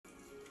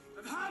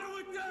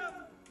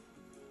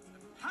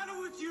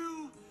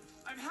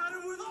I've had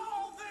it with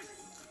all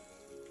this.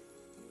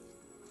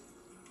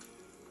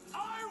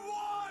 I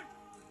want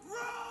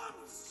room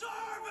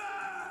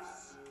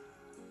service.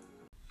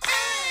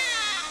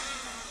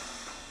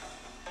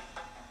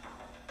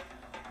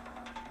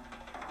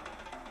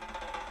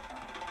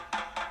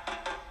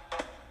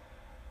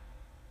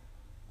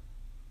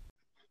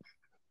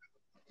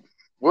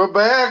 We're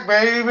back,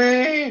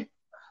 baby.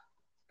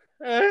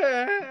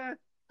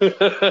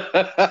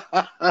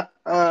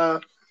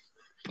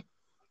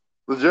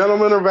 The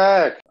gentlemen are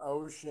back.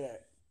 Oh,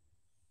 shit.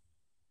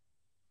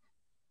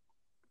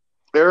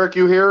 Eric,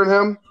 you hearing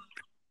him?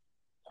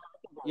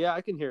 Yeah,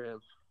 I can hear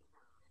him.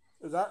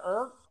 Is that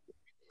Irk?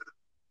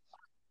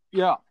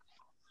 Yeah.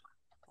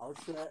 Oh,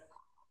 shit.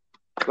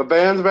 The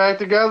band's back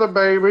together,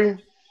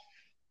 baby.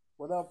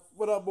 What up,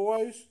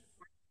 boys?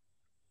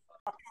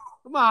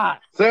 Come on.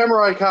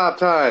 Samurai Cop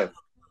time.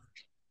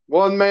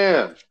 One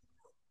man,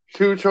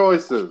 two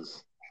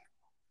choices.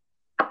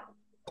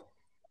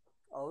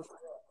 Oh,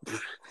 shit.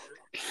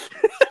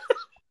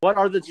 What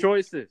are the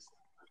choices?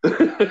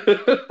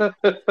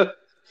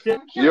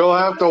 You'll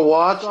have to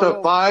watch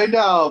to find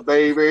out,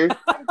 baby.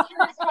 I'm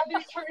curious how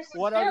these choices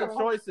What are the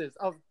choices?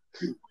 Of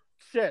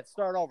shit,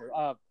 start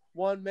over.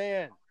 One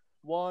man,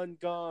 one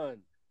gun,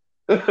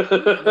 maybe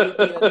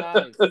a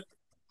knife.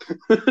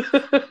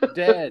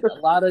 Dead. A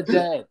lot of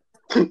dead.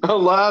 A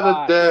lot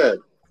of dead.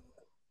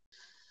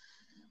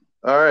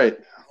 All right,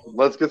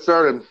 let's get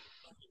started.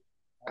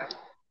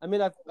 I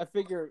mean, I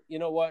figure, you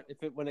know what?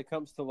 When it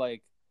comes to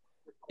like,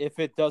 if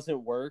it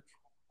doesn't work,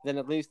 then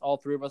at least all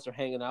three of us are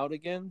hanging out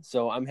again.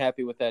 So I'm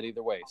happy with that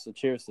either way. So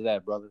cheers to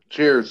that, brother.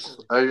 Cheers.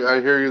 I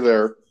hear you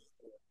there.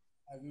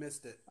 I've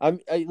missed it. I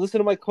listen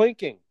to my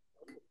clinking.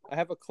 I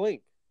have a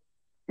clink.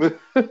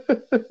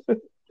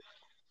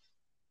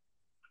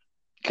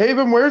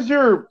 Kevin, where's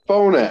your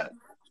phone at?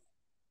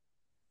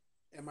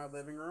 In my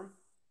living room?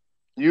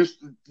 You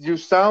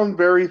sound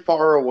very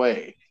far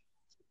away.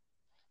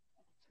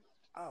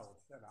 Oh,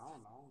 shit. I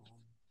don't know.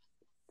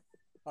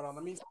 Hold on,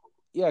 let me...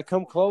 Yeah,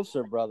 come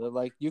closer, brother.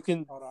 Like, you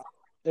can... Hold on.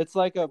 It's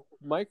like a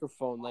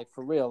microphone, like,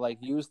 for real. Like,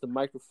 use the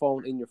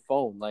microphone in your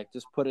phone. Like,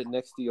 just put it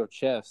next to your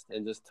chest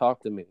and just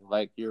talk to me.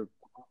 Like, you're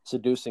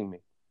seducing me.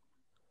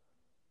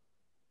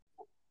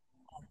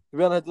 You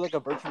really have to do, like, a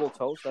virtual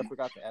toast? I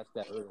forgot to ask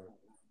that earlier.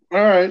 All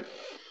right.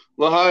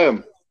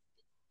 L'chaim.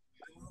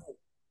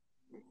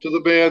 To the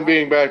band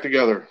being back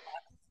together.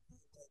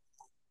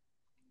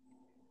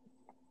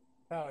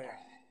 Hell yeah.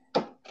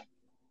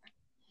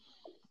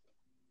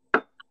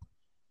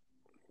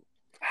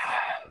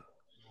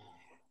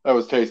 That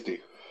was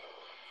tasty.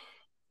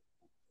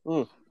 By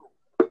All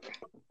the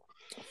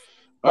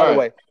right.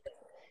 way,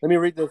 let me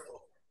read this.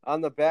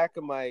 On the back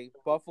of my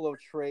Buffalo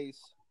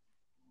Trace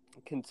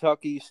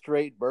Kentucky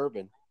Straight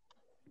Bourbon,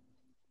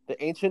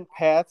 the ancient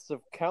paths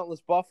of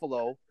countless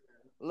buffalo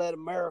led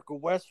America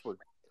westward.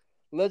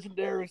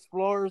 Legendary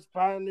explorers,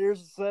 pioneers,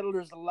 and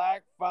settlers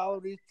alike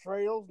followed these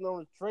trails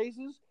known as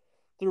traces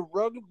through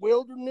rugged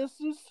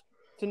wildernesses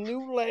to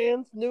new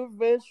lands, new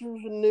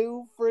adventures, and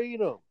new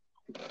freedom.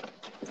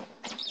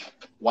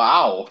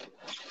 Wow.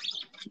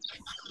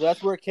 So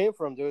that's where it came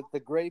from, dude. The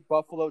Great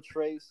Buffalo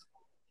Trace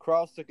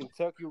crossed the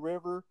Kentucky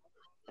River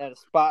at a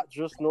spot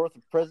just north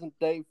of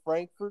present-day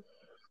Frankfort.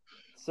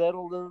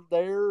 Settled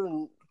there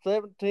in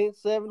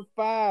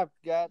 1775.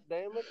 God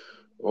damn it!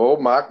 Oh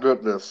my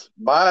goodness.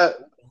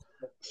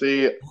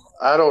 See,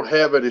 I don't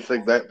have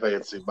anything that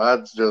fancy.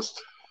 Mine's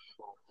just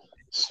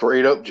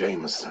straight up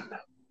Jameson.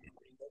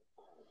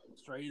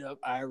 Straight up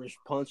Irish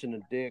punch in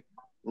the dick.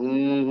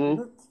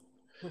 Mm-hmm.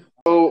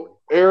 So,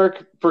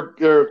 Eric,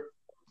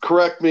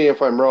 correct me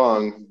if I'm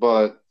wrong,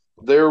 but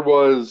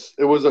was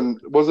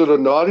it a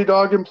Naughty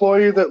Dog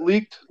employee that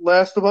leaked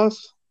Last of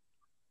Us?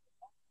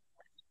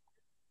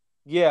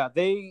 Yeah,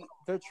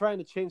 they're trying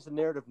to change the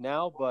narrative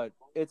now, but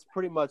it's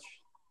pretty much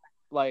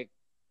like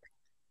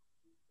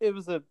it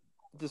was a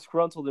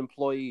disgruntled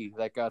employee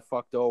that got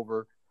fucked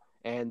over,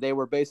 and they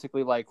were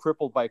basically like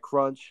crippled by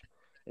crunch,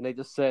 and they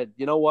just said,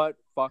 you know what,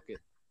 fuck it.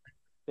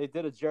 They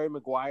did a Jerry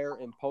Maguire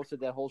and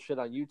posted that whole shit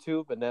on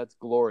YouTube, and that's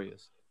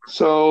glorious.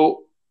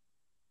 So,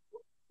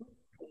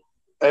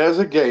 as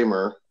a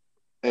gamer,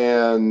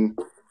 and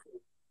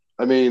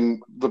I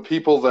mean, the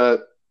people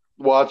that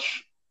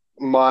watch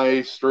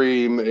my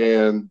stream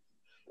and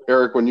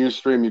Eric, when you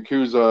stream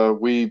Yakuza,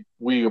 we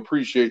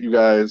appreciate you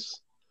guys.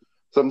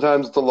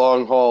 Sometimes it's a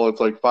long haul. It's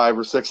like 5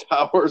 or 6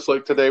 hours.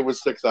 Like today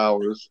was 6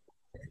 hours.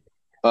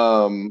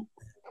 But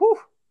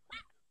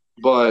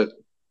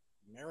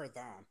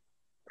Marathon.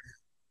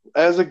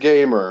 As a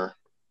gamer,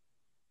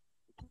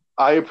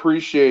 I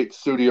appreciate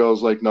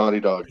studios like Naughty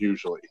Dog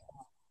usually.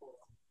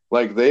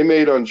 Like, they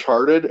made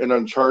Uncharted, and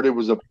Uncharted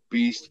was a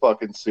beast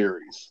fucking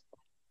series.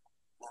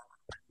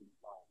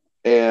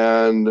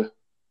 And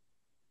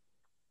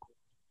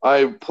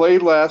I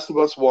played Last of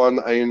Us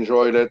 1. I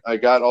enjoyed it. I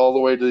got all the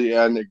way to the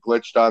end. It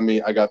glitched on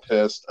me. I got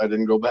pissed. I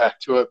didn't go back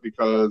to it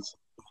because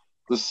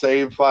the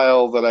save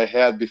file that I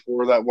had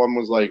before that one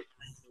was like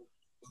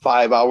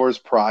 5 hours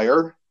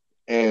prior,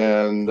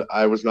 and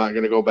I was not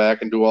going to go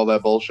back and do all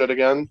that bullshit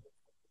again.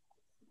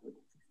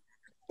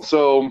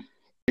 So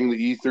the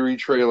E3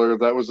 trailer,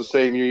 that was the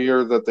same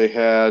year that they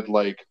had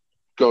like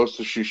Ghost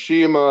of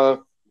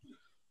Tsushima,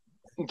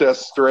 Death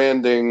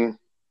Stranding.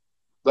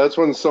 That's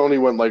when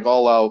Sony went like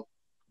all out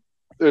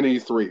in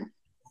E3.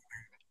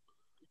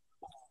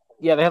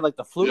 Yeah, they had like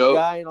the flute Yep.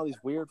 guy and all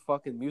these weird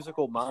fucking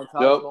musical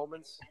montage Yep.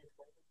 moments.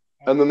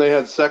 And then they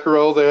had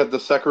Sekiro. They had the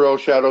Sekiro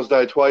Shadows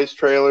Die Twice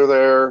trailer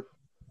there.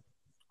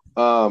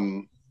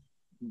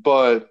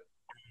 But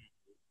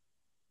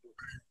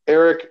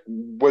Eric,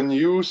 when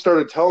you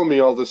started telling me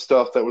all this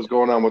stuff that was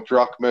going on with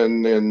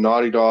Druckmann and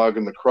Naughty Dog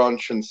and the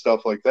Crunch and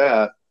stuff like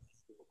that,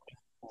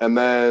 and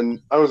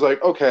then I was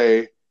like,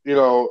 okay, you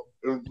know,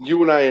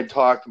 you and I had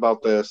talked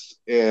about this,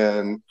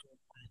 and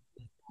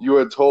you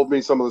had told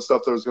me some of the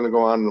stuff that was going to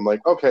go on, and I'm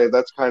like, okay,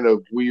 that's kind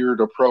of weird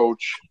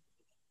approach,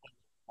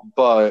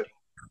 but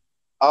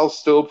I'll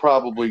still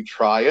probably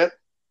try it.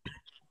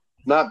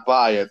 Not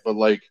buy it, but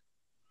like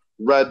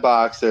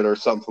Redbox it or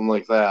something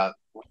like that.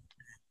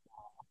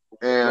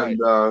 And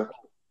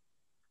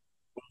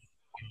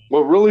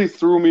what really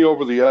threw me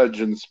over the edge,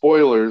 and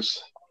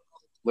spoilers,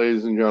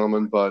 ladies and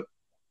gentlemen, but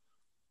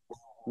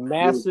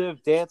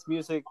massive dance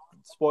music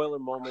spoiler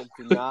moment.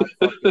 Do not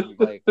fucking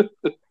like.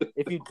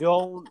 If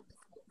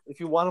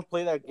you want to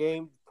play that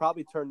game,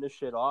 probably turn this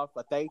shit off.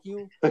 But thank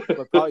you,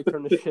 but probably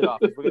turn this shit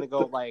off. We're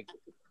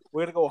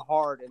gonna go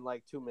hard in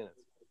like 2 minutes.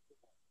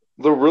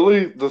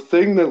 the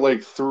thing that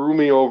like threw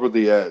me over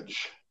the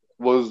edge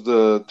was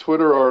the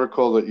Twitter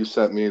article that you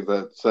sent me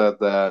that said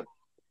that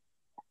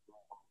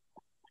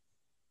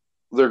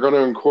they're going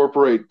to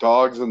incorporate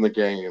dogs in the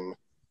game,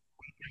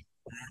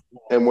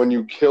 and when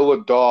you kill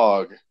a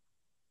dog,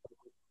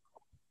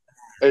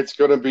 it's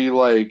going to be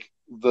like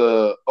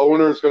the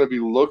owner's going to be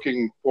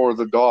looking for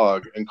the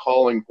dog and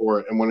calling for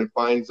it, and when it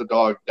finds the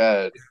dog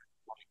dead,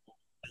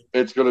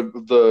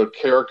 the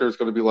character's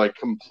going to be like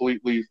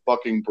completely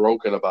fucking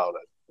broken about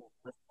it.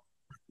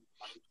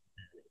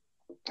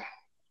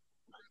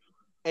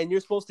 And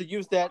you're supposed to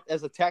use that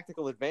as a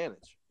tactical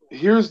advantage.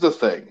 Here's the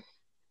thing.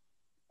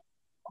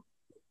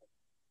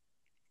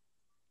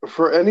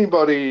 For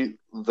anybody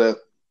that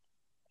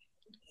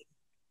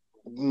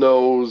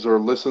knows or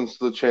listens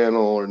to the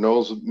channel or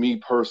knows me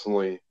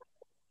personally,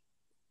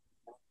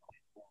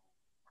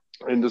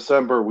 in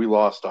December we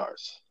lost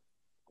ours.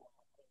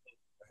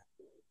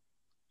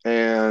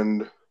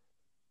 And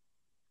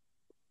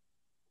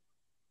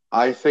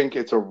I think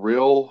it's a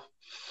real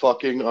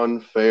fucking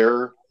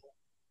unfair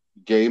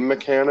game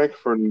mechanic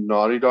for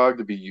Naughty Dog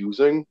to be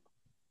using.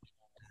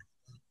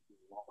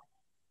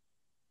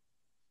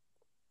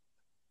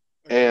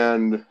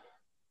 And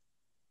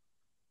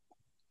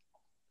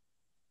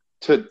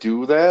to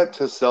do that,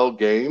 to sell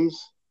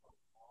games,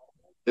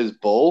 is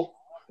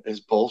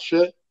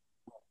bullshit,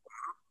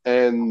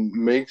 and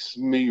makes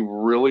me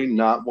really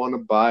not want to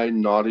buy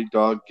Naughty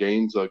Dog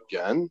games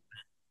again,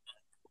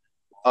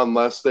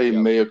 unless they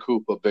mea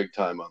culpa big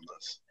time on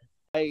this.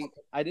 I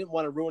didn't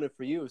want to ruin it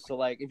for you. So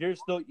like, if you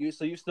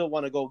still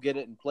want to go get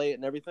it and play it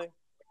and everything.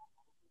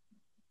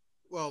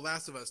 Well,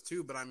 Last of Us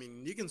 2, but I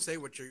mean, you can say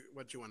what you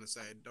want to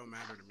say. It don't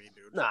matter to me,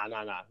 dude. Nah.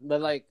 But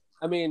like,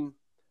 I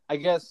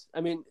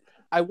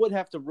would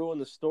have to ruin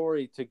the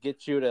story to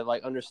get you to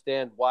like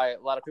understand why a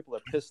lot of people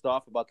are pissed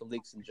off about the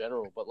leaks in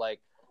general. But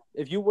like,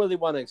 if you really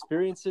want to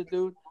experience it,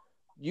 dude,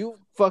 you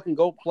fucking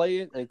go play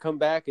it and come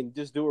back and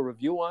just do a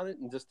review on it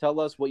and just tell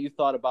us what you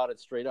thought about it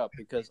straight up.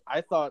 Because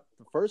I thought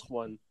the first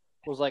one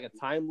was like a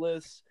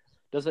timeless,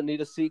 doesn't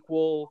need a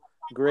sequel,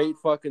 great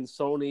fucking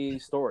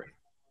Sony story.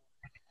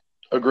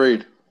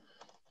 Agreed.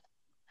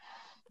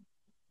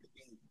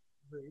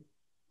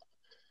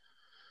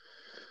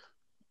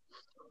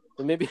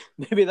 And maybe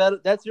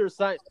that's your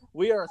assign.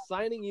 We are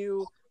assigning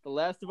you the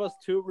Last of Us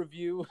 2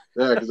 review.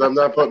 Yeah, because I'm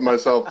not putting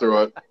myself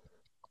through it.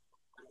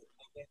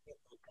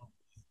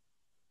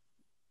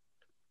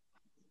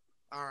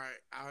 All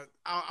right,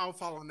 I'll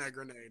follow on that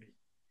grenade.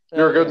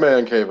 You're a good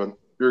man, Kevin.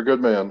 You're a good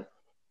man.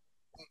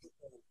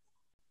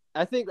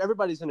 I think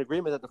everybody's in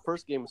agreement that the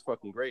first game was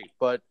fucking great,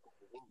 but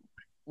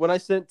when I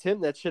sent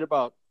Tim that shit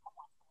about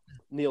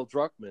Neil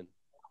Druckmann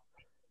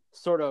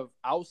sort of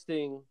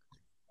ousting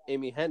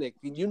Amy Hennig,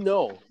 you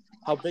know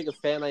how big a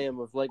fan I am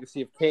of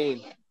Legacy of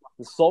Kain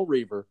and Soul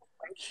Reaver.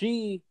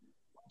 She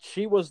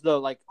was the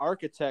like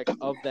architect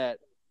of that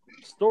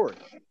story,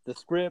 the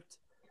script,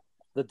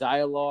 the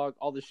dialogue,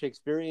 all the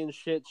Shakespearean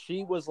shit.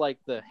 She was like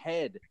the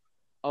head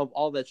of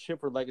all that shit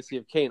for Legacy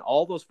of Kain.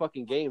 All those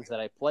fucking games that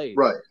I played,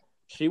 right?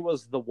 She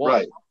was the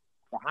one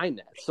behind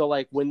that. So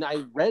like when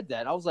I read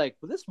that, I was like,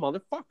 well, this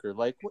motherfucker,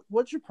 like,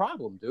 what's your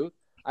problem, dude?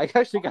 I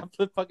actually got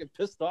fucking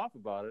pissed off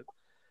about it.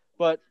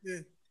 But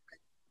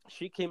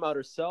she came out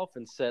herself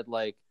and said,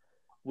 like,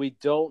 we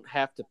don't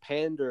have to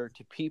pander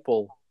to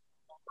people.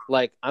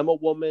 Like, I'm a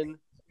woman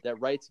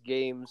that writes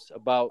games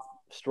about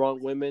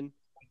strong women.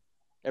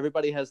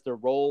 Everybody has their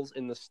roles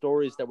in the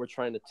stories that we're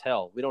trying to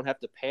tell. We don't have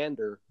to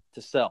pander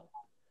to sell.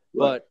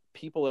 Right. But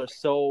people are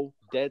so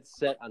dead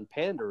set on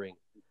pandering.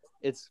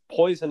 It's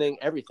poisoning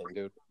everything,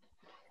 dude.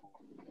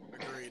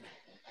 Agreed.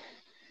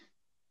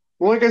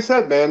 Well, like I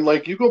said, man,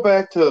 like you go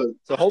back to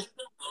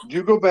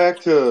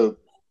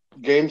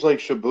games like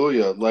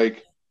Shibuya,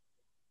 like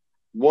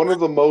one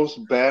of the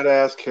most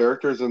badass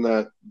characters in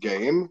that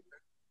game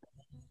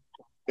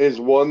is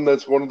one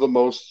that's one of the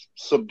most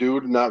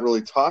subdued and not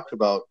really talked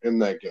about in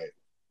that game.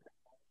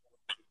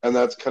 And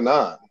that's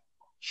Kanan.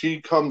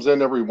 She comes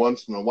in every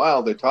once in a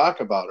while, they talk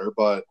about her,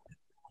 but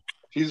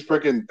she's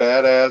freaking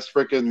badass,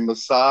 freaking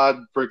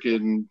Mossad,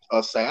 freaking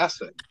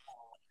assassin.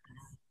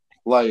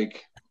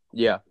 Like,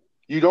 Yeah.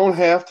 you don't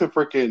have to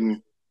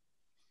freaking,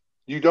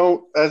 you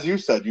don't, as you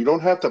said, you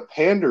don't have to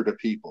pander to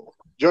people.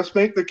 Just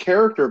make the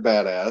character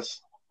badass.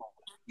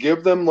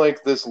 Give them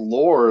like this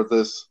lore,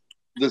 this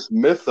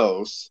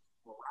mythos,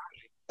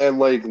 and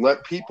like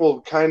let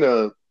people kind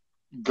of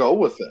go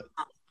with it.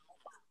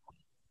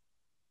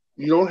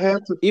 You don't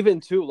have to. Even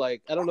too,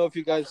 like, I don't know if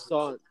you guys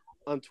saw it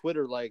on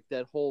Twitter, like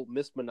that whole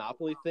Miss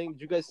Monopoly thing.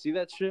 Did you guys see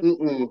that shit?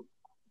 Mm-mm.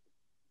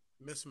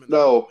 Miss Monopoly.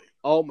 No.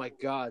 Oh my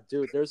god,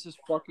 dude! There's this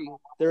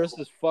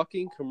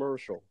fucking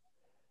commercial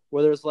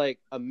where there's like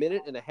a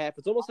minute and a half.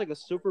 It's almost like a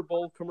Super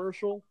Bowl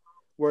commercial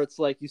where it's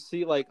like you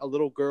see like a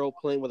little girl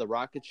playing with a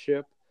rocket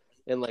ship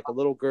and like a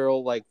little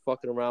girl like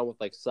fucking around with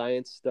like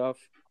science stuff,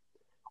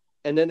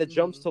 and then it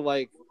jumps to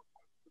like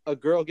a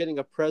girl getting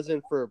a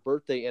present for her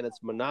birthday and it's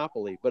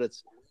Monopoly, but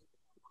it's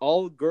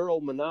all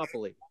girl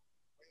Monopoly.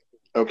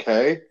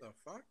 Okay. The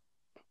fuck?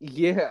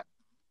 Yeah.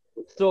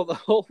 So the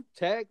whole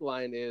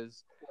tagline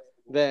is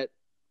that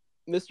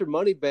Mr.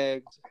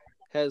 Moneybags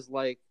has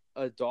like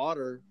a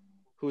daughter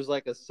who's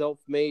like a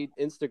self-made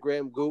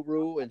Instagram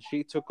guru, and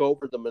she took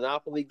over the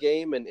Monopoly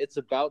game, and it's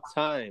about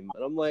time.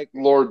 And I'm like,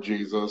 Lord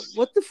Jesus.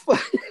 what the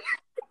fuck?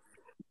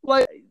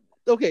 Like,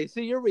 okay,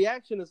 so your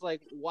reaction is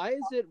like, why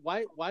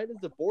does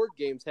the board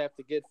games have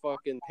to get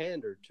fucking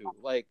pandered to?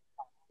 Like,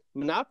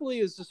 Monopoly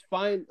is just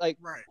fine. Like,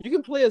 Right. you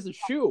can play as a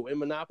shoe in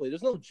Monopoly.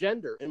 There's no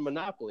gender in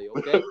Monopoly,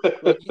 okay?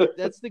 Like,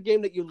 that's the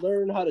game that you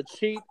learn how to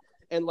cheat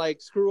and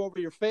like screw over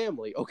your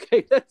family.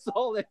 Okay, that's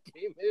all that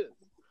game is.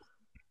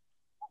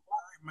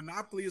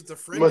 Monopoly is the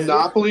friend.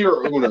 Monopoly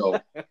or Uno?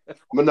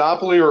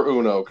 Monopoly or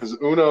Uno? Because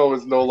Uno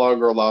is no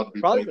longer allowed to be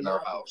Probably played in our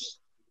Monopoly. house.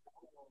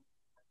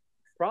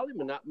 Probably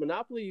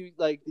Monopoly.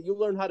 Like, you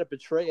learn how to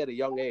betray at a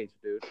young age,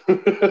 dude.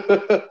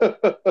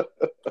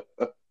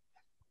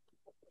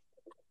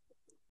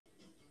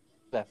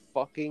 That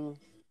fucking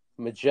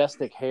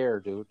majestic hair,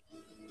 dude.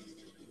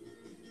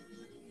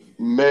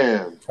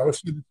 Man, I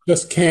wish it was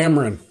just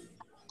Cameron.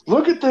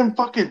 look at them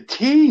fucking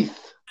teeth.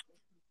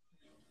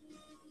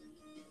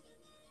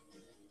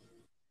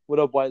 What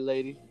up, white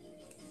lady?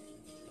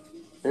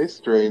 Hey,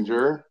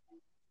 stranger.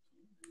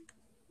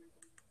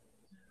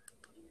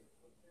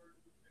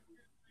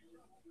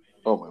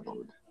 Oh my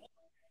lord.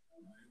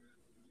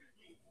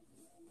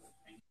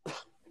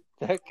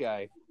 That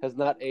guy has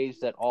not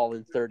aged at all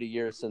in 30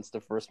 years since the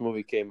first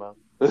movie came out.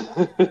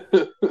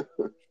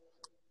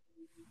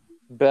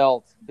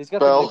 Belt. He's got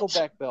Belt. the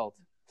Nickelback belt.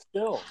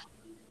 Still.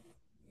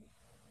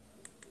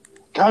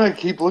 Gotta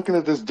keep looking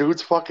at this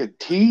dude's fucking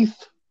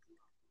teeth.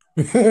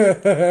 This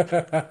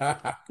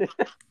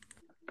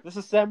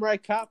is Samurai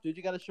Cop, dude.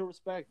 You gotta show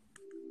respect.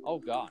 Oh,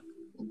 God.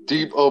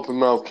 Deep open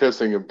mouth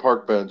kissing and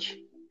park bench.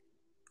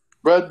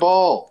 Red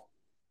ball.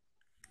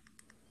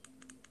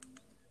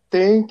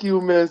 Thank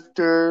you,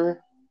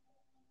 mister.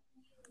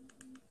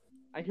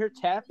 I hear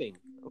tapping.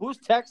 Who's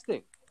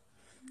texting?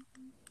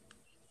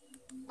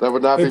 That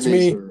would not It's be me,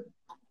 me. sir.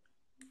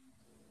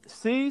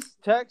 Cease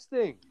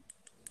texting.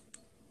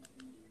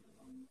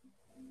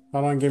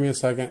 Hold on, give me a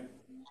second.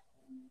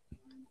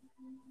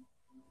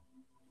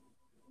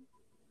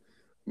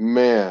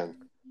 Man.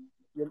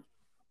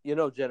 You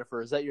know,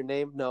 Jennifer, is that your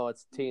name? No,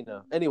 it's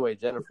Tina. Anyway,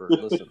 Jennifer,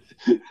 listen.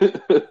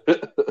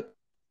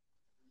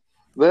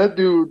 That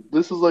dude,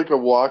 this is like a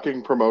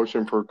walking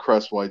promotion for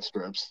Crest White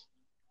Strips.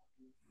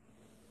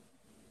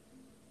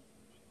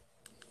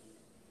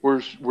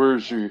 Where's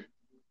she?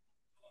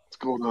 What's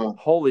going on?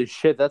 Holy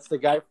shit, that's the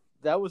guy.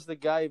 That was the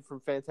guy from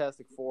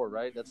Fantastic Four,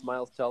 right? That's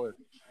Miles Teller.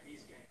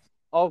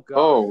 Oh, God.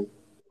 Oh,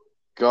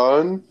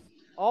 gun?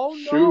 Oh,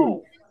 shoot.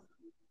 no.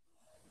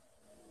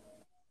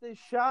 They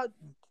shot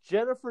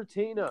Jennifer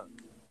Tina.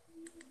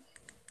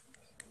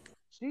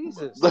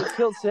 Jesus. They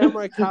killed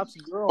Samurai Cop's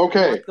girl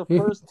Okay. in like the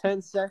first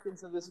 10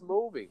 seconds of this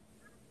movie.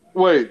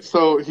 Wait,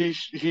 so he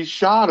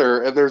shot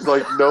her and there's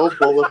like no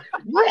bullet.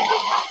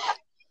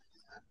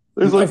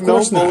 There's like Of no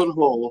course not. bullet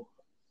hole.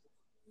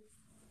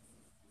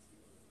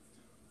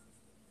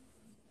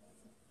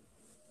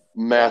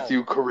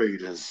 Matthew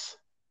Corredas.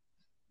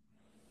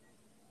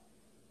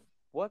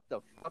 What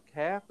the fuck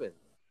happened?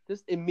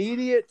 Just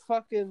immediate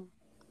fucking...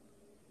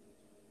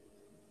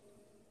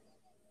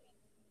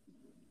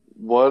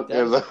 What That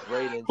in was the a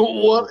great intro.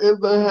 what in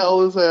the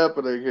hell is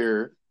happening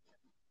here?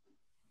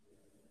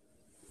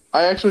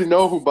 I actually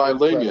know who Bai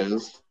Ling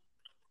is.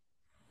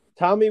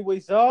 Tommy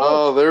Wiseau.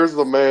 Oh, there's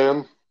the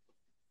man.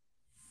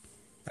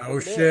 Oh,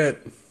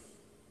 shit.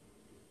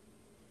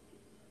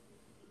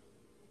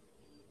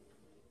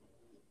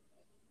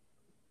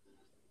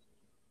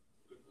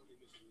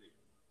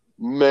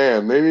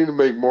 Man, they need to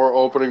make more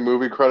opening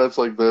movie credits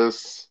like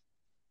this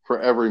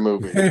for every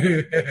movie.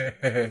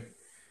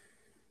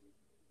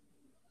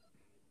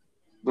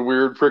 The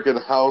weird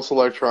freaking house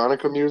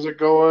electronica music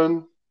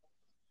going.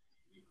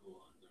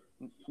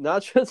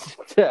 Not just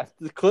that.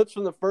 The clips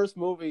from the first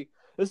movie.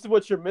 This is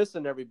what you're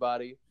missing,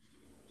 everybody.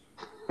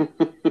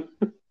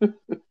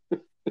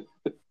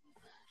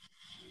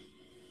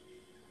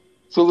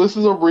 So this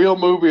is a real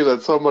movie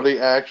that somebody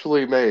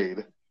actually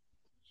made.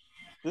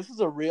 This is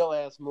a real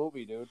ass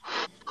movie, dude.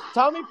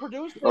 Tommy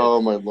produced it.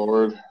 Oh my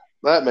lord.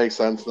 That makes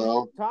sense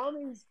now.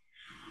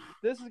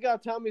 This has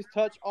got Tommy's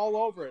touch all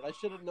over it. I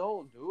should have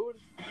known, dude.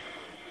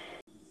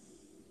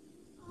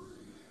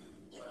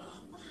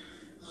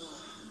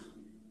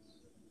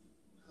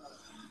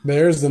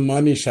 There's the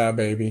money shot,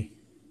 baby.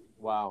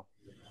 Wow.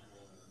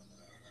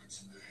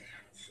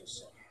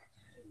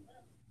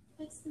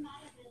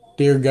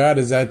 Dear God,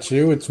 is that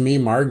you? It's me,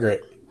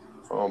 Margaret.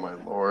 Oh my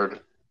lord.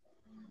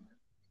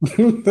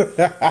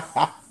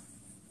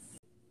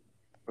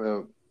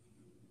 Well,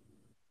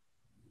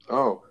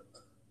 oh.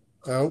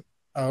 Oh,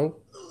 oh,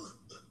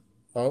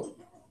 oh.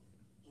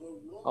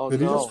 Oh,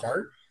 Did he no. just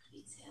fart?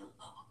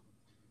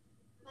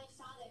 My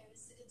father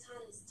was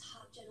Katana's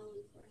top general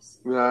enforcer.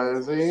 Yeah,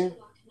 is he?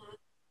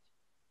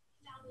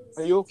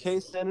 Are you okay,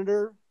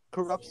 Senator?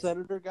 Corrupt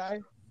Senator guy?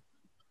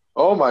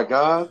 Oh my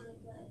god.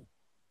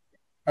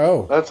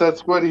 Oh, That's that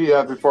squid he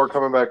had before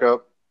coming back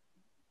up.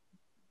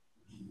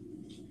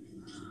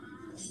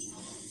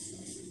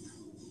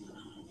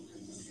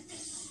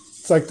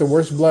 it's like the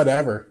worst blood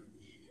ever.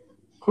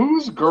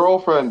 Whose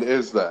girlfriend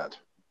is that?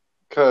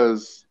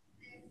 Because,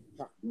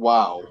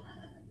 wow.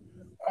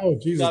 Oh,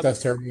 Jesus, Stop.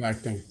 that's terrible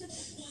acting.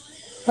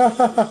 Tell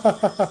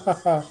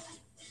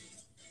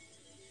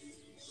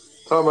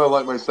him I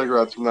light my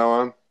cigarettes from now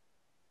on.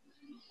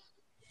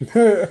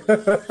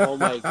 Oh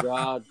my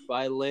god,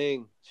 Bai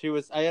Ling.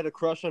 I had a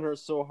crush on her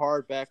so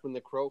hard back when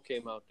The Crow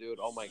came out, dude.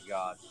 Oh my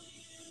god.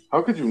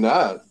 How could you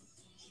not?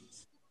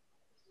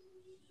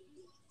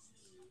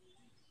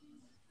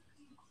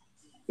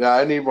 Yeah,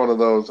 I need one of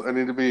those. I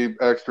need to be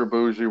extra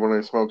bougie when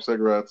I smoke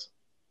cigarettes.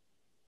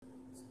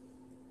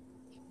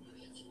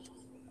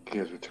 He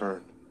has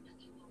returned.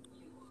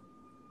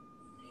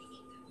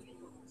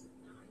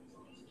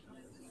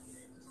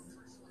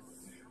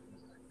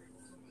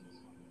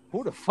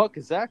 Who the fuck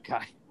is that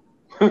guy?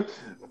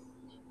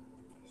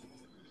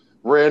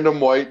 Random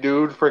white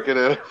dude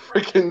freaking at a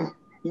freaking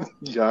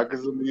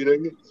Yakuza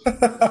meeting. You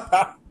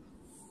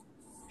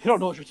don't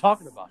know what you're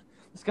talking about.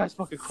 This guy's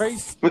fucking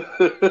crazy. Who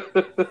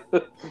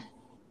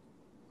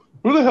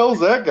the hell's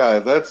that guy?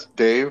 That's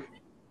Dave.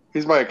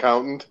 He's my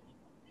accountant.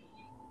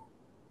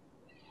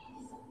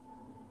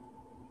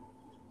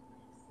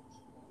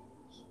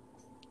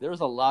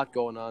 There's a lot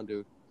going on,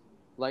 dude.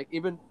 Like,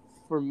 even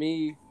for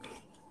me,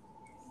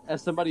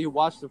 as somebody who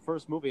watched the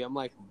first movie, I'm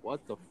like,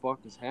 what the fuck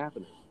is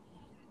happening?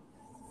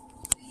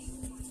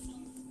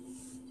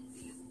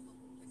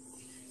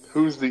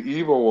 Who's the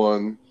evil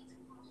one?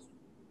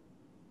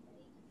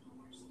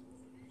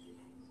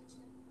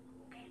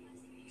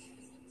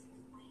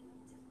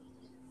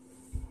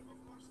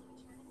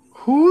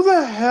 Who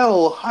the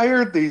hell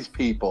hired these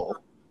people?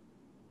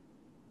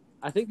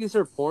 I think these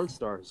are porn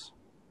stars.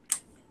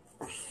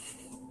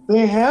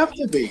 They have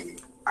to be.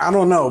 I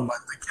don't know, but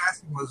the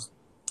casting was.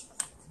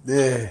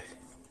 Yeah.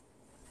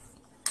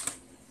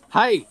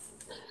 Hi.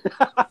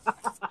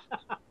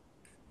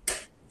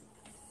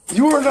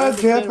 You are not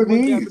Understand what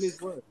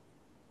Japanese. word.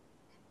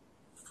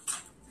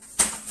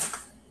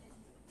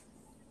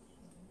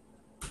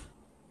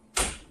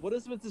 What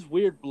is with this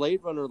weird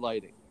Blade Runner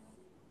lighting?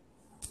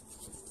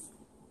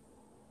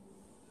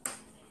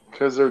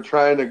 Because they're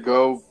trying to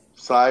go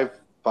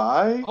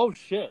sci-fi? Oh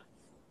shit!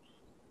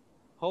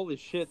 Holy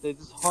shit! They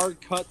just hard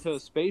cut to a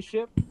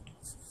spaceship.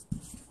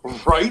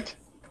 Right?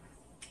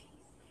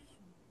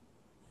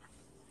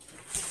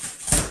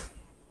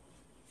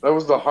 That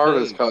was the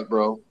hardest cut,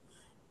 bro.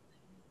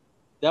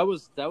 That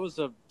was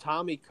a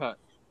Tommy cut.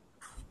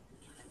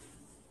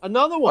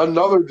 Another one.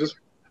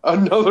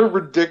 Another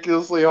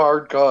ridiculously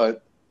hard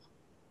cut.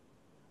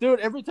 Dude,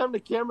 every time the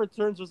camera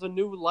turns, there's a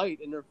new light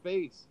in their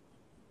face.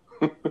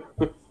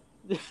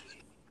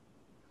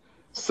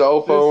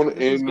 Cell phone This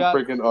has in got-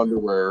 freaking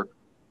underwear.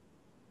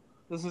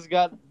 This has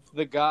got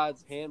the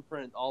God's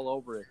handprint all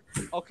over it.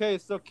 Okay,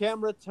 so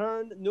camera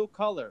turn, new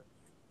color.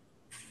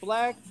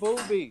 Black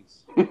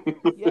boobies.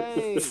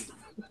 Yay.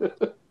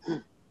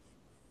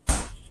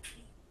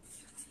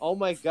 Oh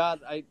my god,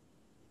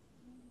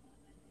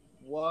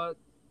 what?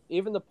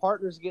 Even the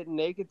partners getting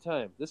naked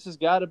time. This has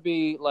got to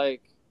be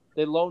like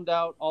they loaned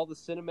out all the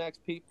Cinemax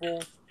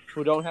people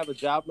who don't have a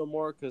job no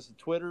more because of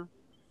Twitter.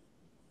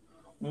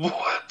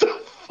 What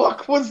the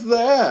fuck was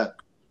that?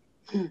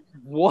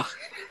 What?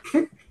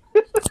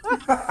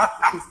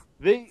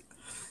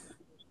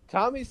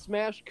 Tommy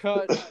Smash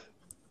cut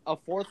a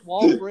fourth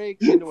wall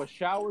break into a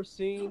shower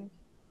scene.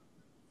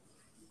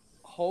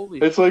 Holy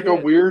It's shit.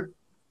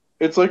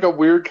 like a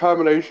weird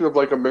combination of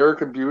like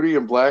American Beauty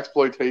and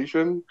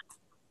blaxploitation.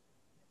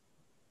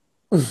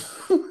 and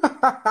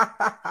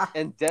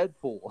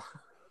Deadpool.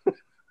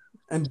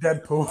 And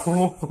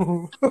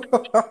Deadpool.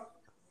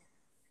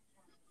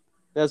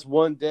 That's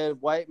one dead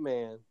white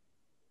man.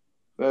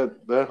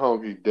 That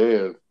honky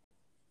dead.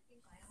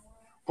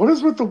 What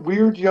is with the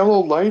weird yellow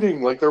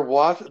lighting? Like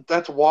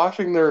that's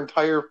washing their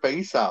entire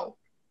face out.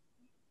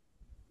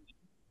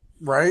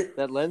 Right?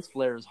 That lens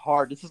flare is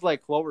hard. This is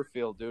like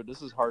Cloverfield, dude.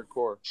 This is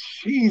hardcore.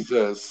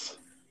 Jesus.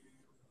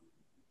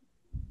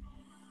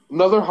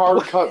 Another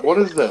hard cut. What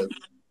is this?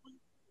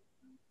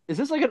 Is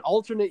this like an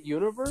alternate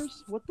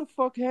universe? What the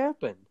fuck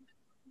happened?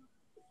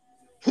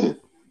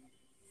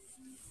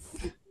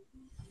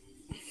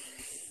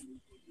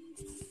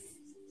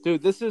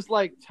 Dude, this is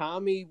like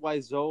Tommy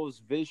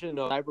Wiseau's vision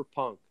of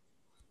cyberpunk.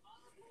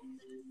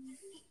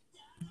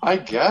 I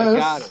guess. I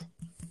got it.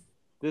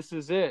 This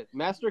is it.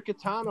 Master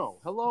Kitano.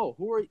 Hello.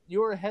 Who are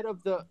you? Are head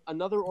of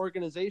another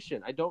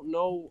organization I don't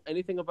know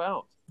anything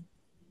about.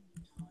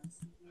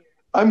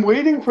 I'm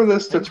waiting for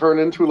this to turn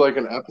into like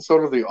an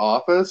episode of The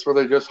Office where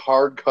they just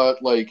hard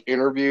cut like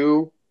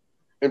interview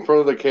in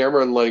front of the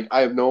camera and like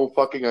I have no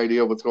fucking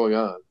idea what's going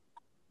on.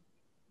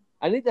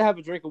 I need to have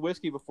a drink of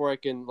whiskey before I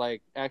can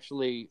like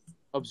actually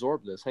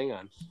absorb this. Hang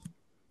on.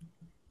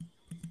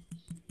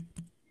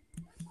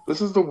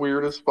 This is the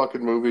weirdest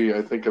fucking movie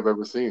I think I've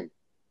ever seen.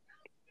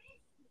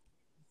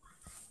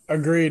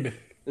 Agreed.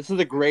 This is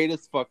the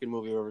greatest fucking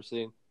movie I've ever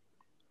seen.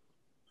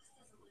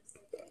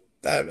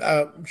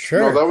 Sure.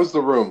 No, that was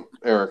The Room,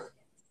 Eric.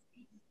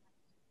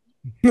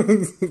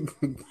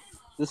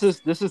 This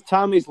is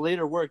Tommy's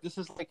later work. This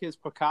is like his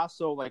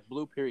Picasso like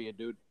blue period,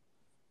 dude.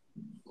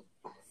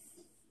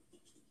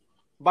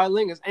 Bai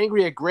Ling is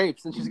angry at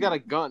grapes and she's got a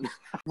gun.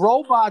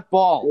 Robot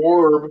ball.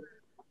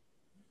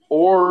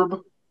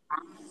 Orb.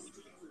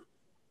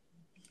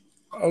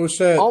 Oh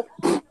shit. Oh,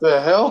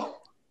 The hell?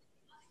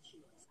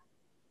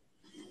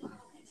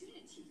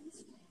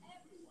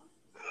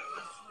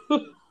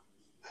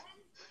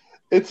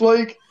 It's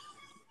like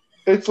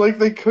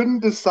they couldn't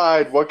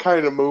decide what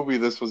kind of movie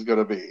this was going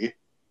to be.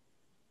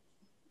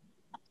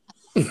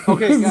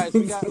 okay, guys,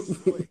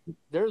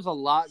 there's a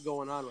lot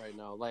going on right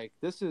now. Like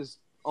this is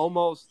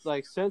almost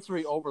like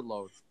sensory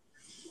overload.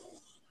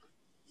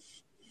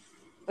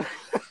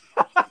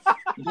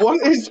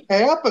 What is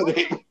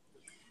happening?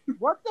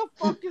 What the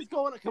fuck is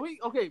going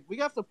on? We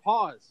have to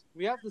pause.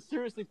 We have to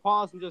seriously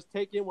pause and just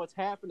take in what's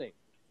happening.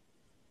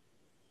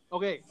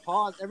 Okay,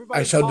 pause.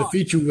 Everybody I shall pause.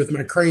 defeat you with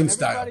my crane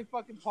style. Everybody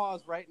fucking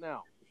pause right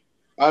now.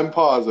 I'm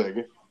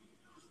pausing.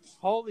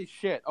 Holy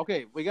shit.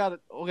 Okay, we got it.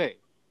 Okay.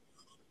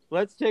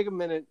 Let's take a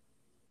minute.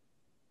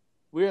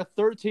 We are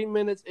 13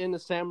 minutes into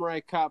Samurai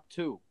Cop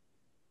 2.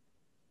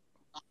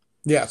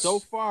 Yes. So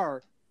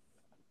far,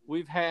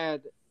 we've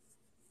had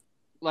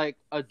like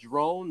a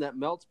drone that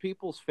melts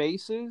people's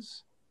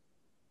faces.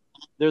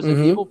 There's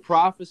an evil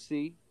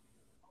prophecy.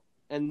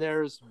 And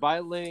there's Bai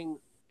Ling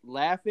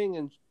laughing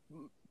and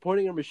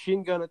pointing a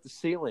machine gun at the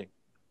ceiling.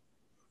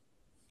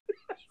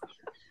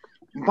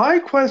 My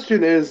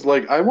question is,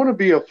 like, I want to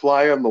be a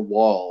fly on the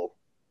wall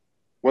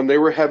when they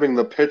were having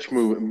the pitch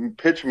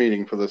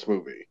meeting for this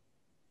movie.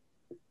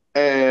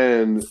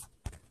 And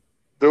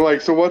they're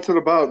like, so what's it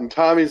about? And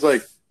Tommy's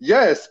like,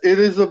 yes, it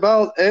is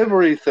about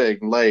everything.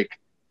 Like,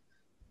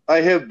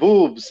 I have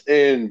boobs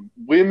and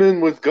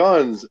women with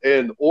guns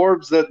and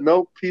orbs that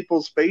melt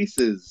people's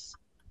faces.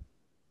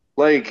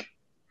 Like,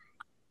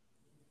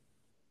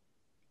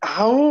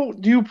 how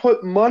do you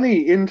put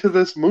money into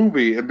this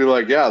movie and be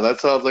like, yeah, that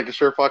sounds like a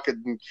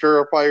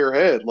surefire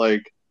hit.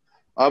 Like,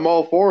 I'm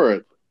all for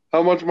it.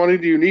 How much money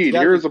do you need?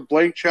 Here's a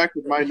blank check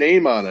with my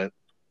name on it.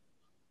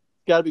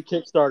 It's got to be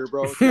Kickstarter,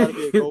 bro. It's got to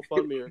be a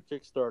GoFundMe or a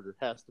Kickstarter.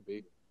 Has to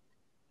be.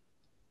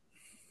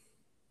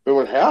 It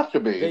would have to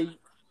be.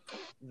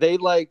 They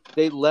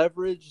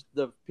leverage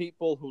the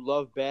people who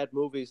love bad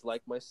movies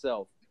like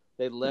myself.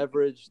 They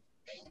leverage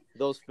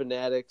those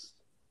fanatics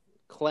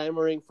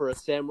clamoring for a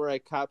Samurai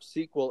Cop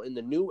sequel in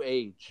the new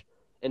age,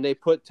 and they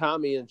put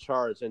Tommy in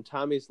charge, and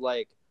Tommy's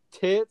like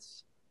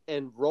tits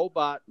and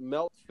robot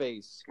melt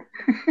face.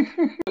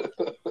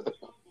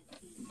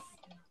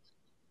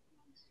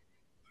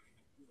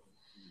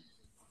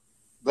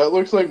 That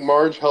looks like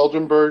Marge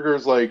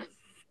Helgenberger's like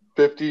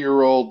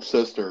 50-year-old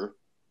sister,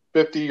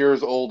 50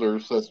 years older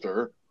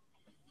sister.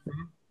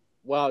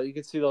 Wow, you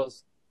can see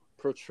those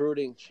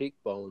protruding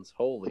cheekbones.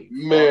 Holy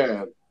man.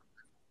 fuck.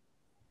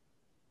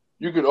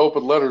 You could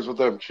open letters with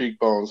them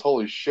cheekbones.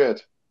 Holy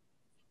shit.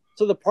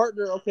 So the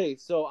partner, okay,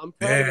 so I'm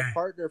proud of the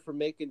partner for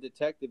making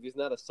detective. He's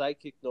not a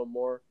sidekick no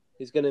more.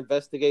 He's going to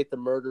investigate the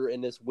murder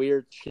in this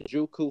weird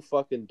Shinjuku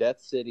fucking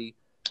Death City.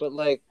 But,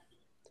 like,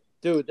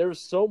 dude, there's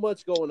so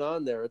much going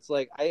on there. It's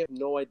like, I have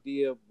no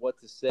idea what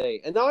to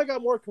say. And now I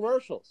got more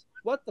commercials.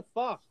 What the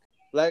fuck?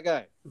 Black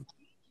guy.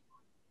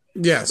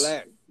 Yes.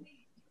 Black.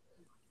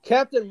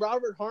 Captain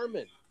Robert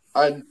Harmon.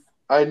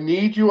 I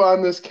need you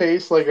on this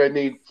case like I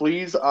need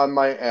fleas on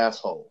my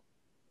asshole.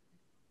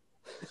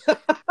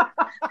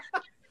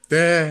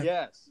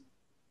 Yes.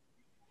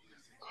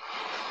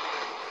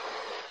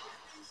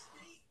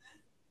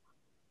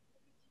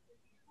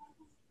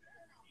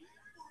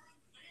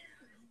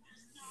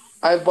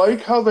 I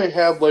like how they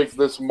have like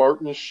this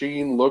Martin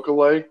Sheen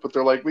lookalike, but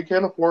they're like, we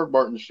can't afford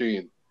Martin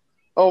Sheen.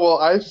 Oh well,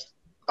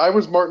 I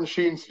was Martin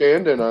Sheen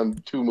stand-in on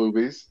 2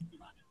 movies.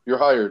 You're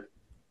hired,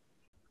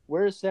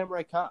 Where is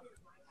Samurai Cop?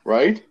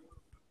 right?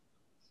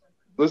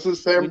 This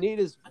is We need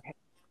his.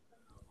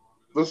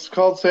 This is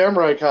called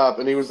Samurai Cop,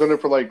 and he was in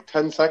it for like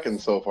 10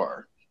 seconds so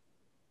far.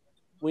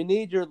 We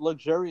need your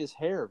luxurious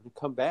hair to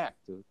come back,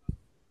 dude.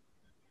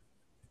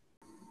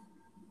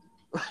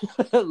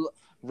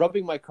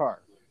 Rubbing my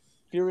car.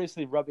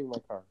 Furiously rubbing my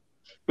car.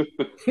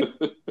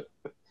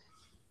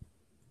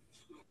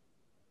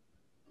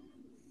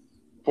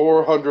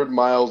 400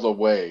 miles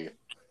away.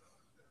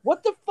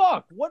 What the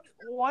fuck? What?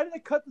 Why did I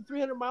cut the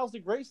 300 miles to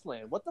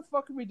Graceland? What the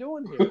fuck are we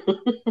doing here?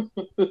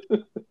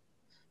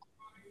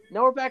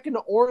 Now we're back into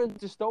orange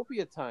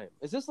dystopia time.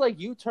 Is this like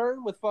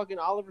U-Turn with fucking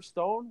Oliver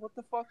Stone? What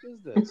the fuck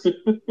is this?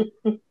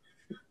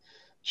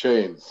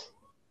 Chains.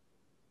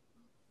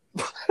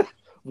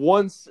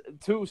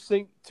 Two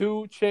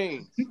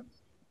chains.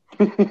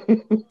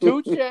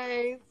 2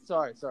 chains.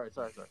 Sorry.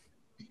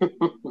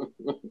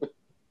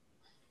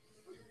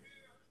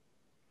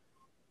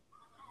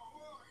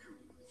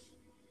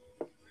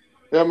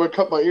 Yeah, I'm gonna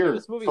cut my ear.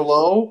 This movie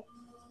Hello?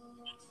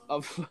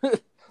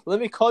 Let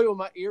me call you on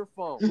my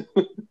earphone.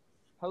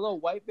 Hello,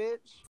 white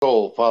bitch.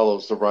 Soul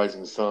follows the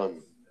rising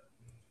sun.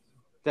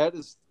 That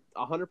is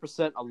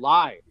 100% a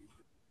lie.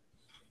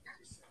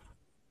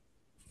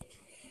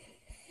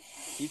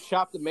 He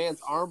chopped a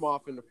man's arm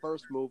off in the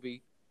first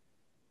movie.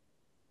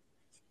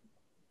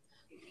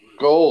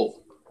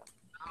 Gold.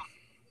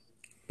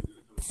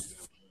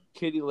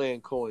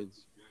 Kittyland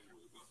coins.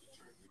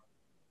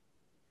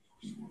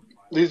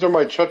 These are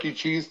my Chuck E.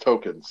 Cheese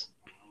tokens.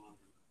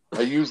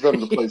 I use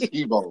them to play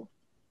skee-ball.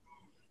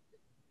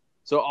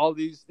 So all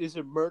these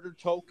are murder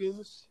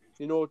tokens.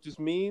 You know what this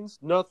means?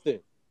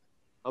 Nothing.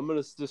 I'm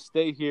gonna just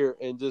stay here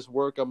and just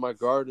work on my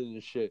garden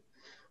and shit.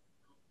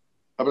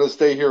 I'm gonna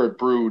stay here at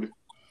Brood.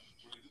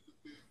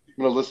 I'm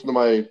gonna listen to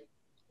my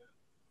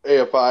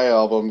AFI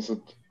albums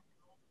and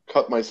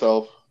cut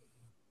myself.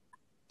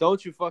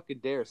 Don't you fucking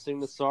dare. Sing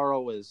the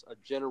Sorrow is a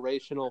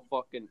generational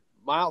fucking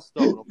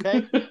milestone,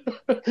 okay?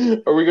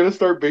 Are we gonna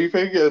start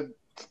beefing and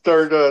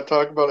start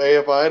talking about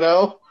AFI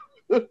now?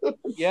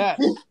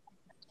 Yes.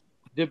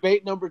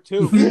 Debate number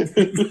 2.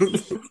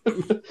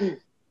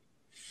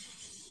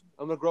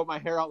 I'm gonna grow my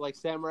hair out like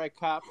Samurai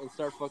Cop and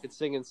start fucking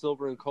singing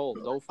Silver and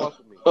Cold. Don't fuck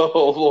with me.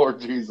 Oh, Lord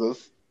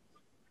Jesus.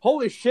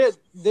 Holy shit,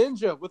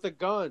 ninja with a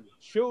gun.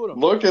 Shoot him.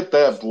 Look at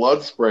that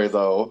blood spray,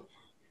 though.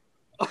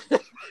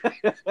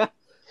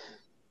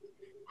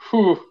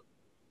 Whew.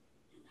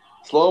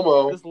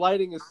 Slow-mo. This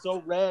lighting is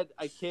so red,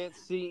 I can't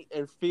see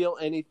and feel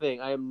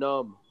anything. I am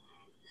numb.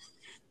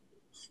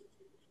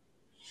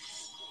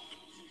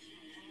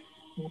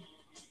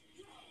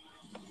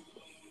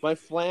 My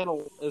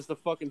flannel is the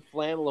fucking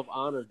flannel of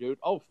honor, dude.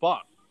 Oh,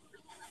 fuck.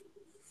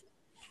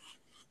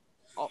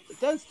 Oh,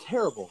 that's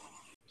terrible.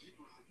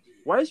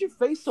 Why is your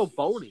face so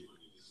bony?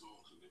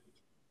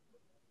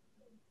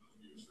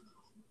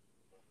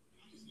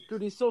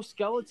 Dude, he's so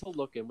skeletal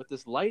looking with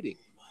this lighting.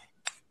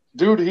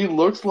 Dude, he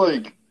looks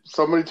like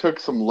somebody took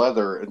some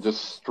leather and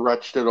just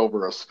stretched it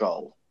over a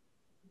skull.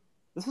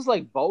 This is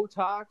like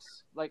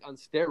Botox, like on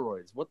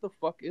steroids. What the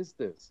fuck is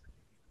this?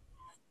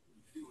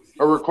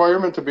 A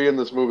requirement to be in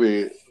this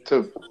movie,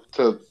 to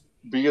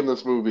be in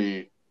this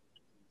movie,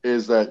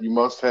 is that you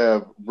must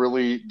have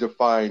really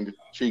defined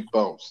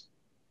cheekbones.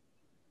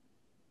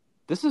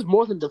 This is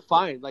more than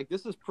defined. Like,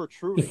 this is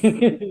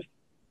protruding.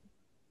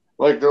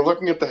 Like, they're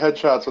looking at the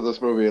headshots of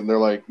this movie, and they're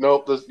like,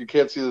 nope, you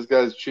can't see this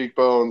guy's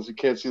cheekbones. You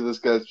can't see this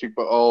guy's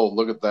cheekbone. Oh,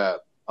 look at that.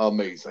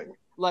 Amazing.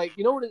 Like,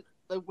 you know what?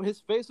 Like, his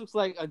face looks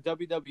like on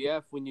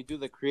WWF when you do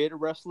the creator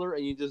wrestler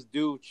and you just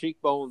do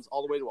cheekbones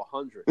all the way to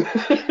 100.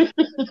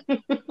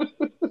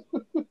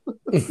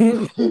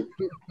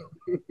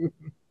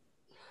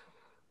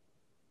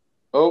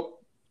 Oh,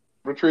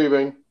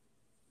 retrieving.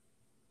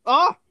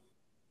 Ah!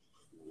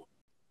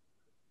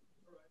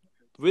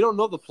 We don't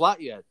know the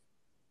plot yet.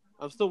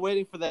 I'm still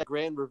waiting for that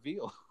grand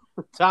reveal.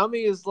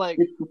 Tommy is like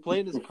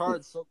playing his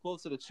cards so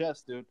close to the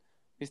chest, dude.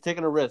 He's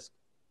taking a risk.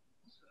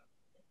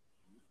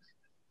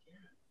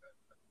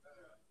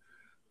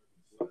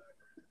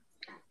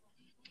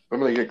 I'm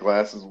gonna get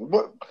glasses.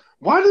 What?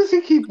 Why does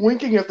he keep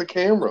winking at the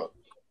camera?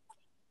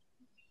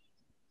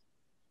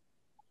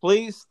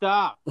 Please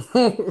stop.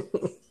 Curtains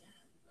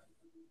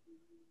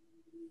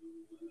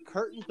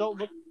don't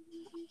look.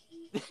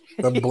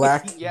 The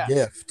black Yeah.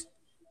 gift.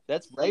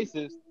 That's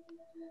racist.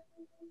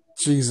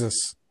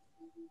 Jesus.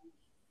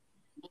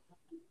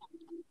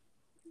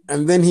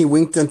 And then he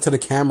winked into the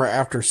camera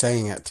after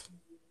saying it.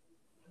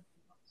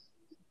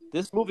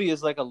 This movie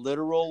is like a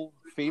literal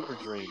fever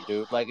dream,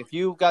 dude. Like, if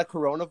you got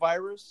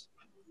coronavirus,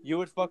 you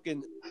would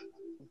fucking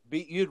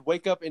you'd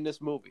wake up in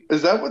this movie.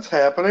 Is that what's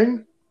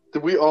happening?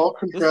 Did we all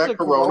contract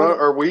corona?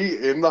 Are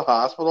we in the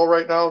hospital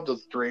right now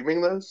just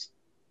dreaming this?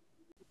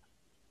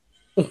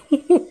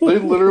 They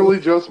literally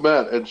just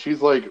met, and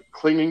she's like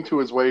clinging to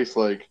his waist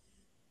like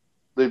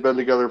they've been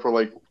together for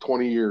like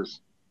 20 years.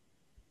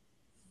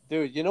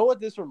 Dude, you know what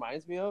this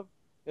reminds me of?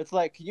 It's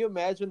like, can you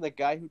imagine the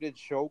guy who did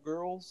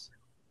Showgirls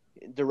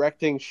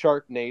directing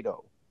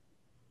Sharknado?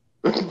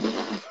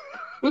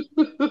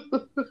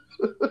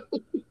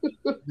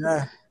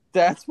 Yeah.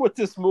 That's what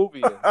this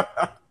movie is.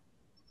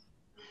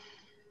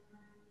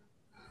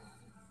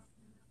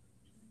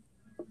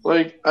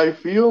 Like, I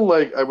feel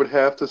like I would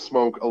have to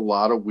smoke a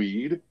lot of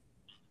weed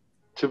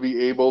to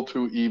be able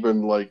to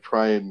even, like,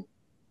 try and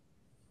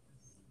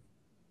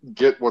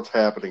get what's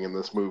happening in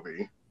this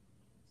movie.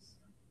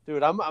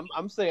 Dude,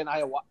 I'm saying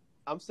ayahuasca.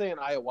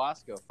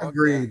 Fuck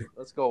Agreed. that.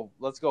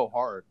 Let's go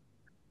hard.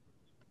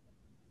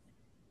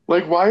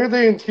 Like, why are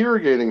they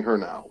interrogating her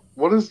now?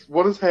 What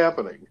is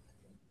happening?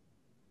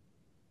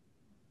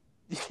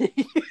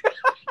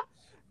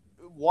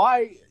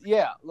 Why?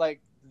 Yeah, like,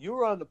 you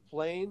were on the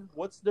plane.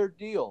 What's their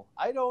deal?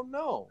 I don't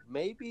know.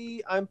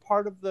 Maybe I'm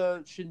part of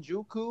the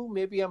Shinjuku.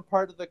 Maybe I'm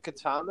part of the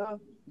Katana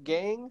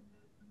Gang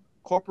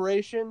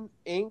Corporation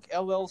Inc.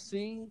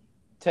 LLC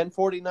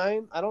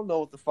 1049. I don't know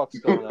what the fuck's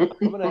going on.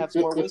 I'm gonna have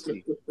some more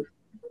whiskey.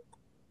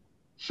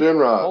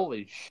 Shinra.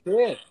 Holy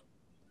shit!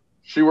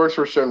 She works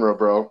for Shinra,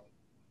 bro.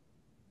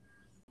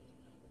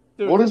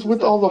 Dude, What this is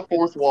with a all the fucking-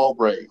 fourth wall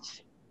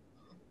breaks?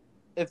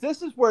 If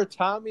this is where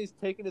Tommy's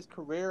taking his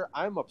career,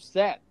 I'm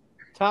upset.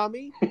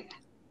 Tommy,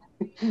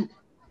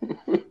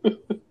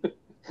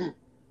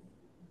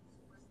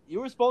 you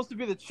were supposed to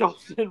be the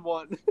chosen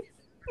one.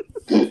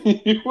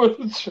 You were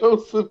the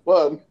chosen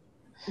one.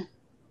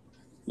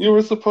 You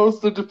were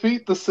supposed to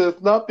defeat the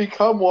Sith, not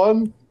become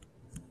one.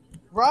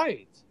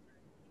 Right.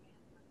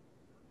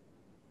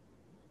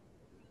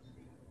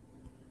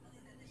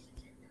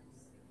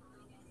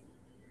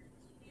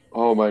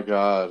 Oh my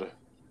god.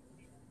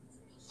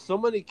 So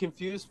many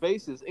confused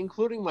faces,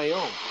 including my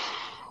own.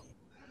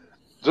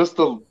 Just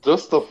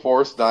the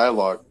forced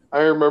dialogue.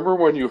 I remember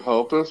when you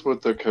helped us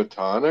with the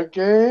Katana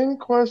Gang?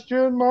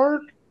 Question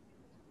mark.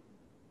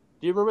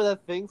 Do you remember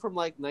that thing from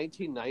like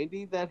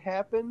 1990 that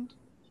happened?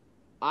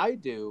 I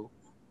do.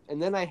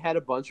 And then I had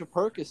a bunch of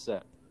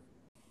Percocet.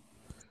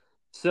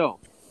 So,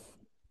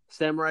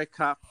 Samurai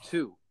Cop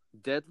 2,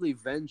 Deadly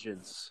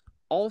Vengeance,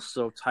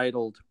 also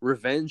titled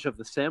Revenge of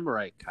the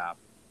Samurai Cop,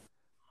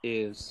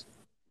 is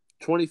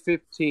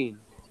 2015.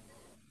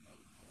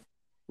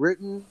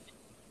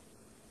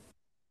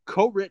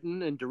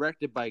 Co-written and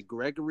directed by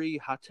Gregory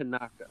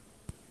Hatanaka.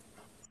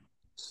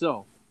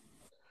 So,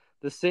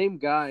 the same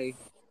guy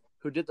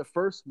who did the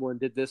first one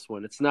did this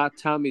one. It's not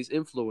Tommy's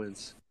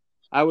influence.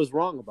 I was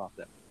wrong about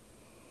that.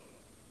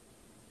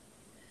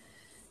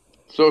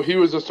 So he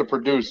was just a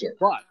producer.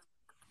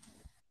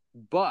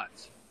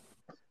 But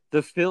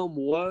the film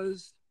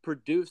was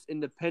produced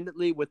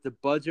independently with the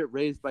budget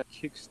raised by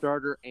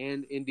Kickstarter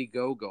and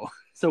Indiegogo.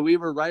 So we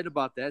were right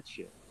about that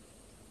shit.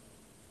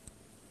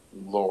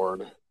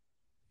 Lord.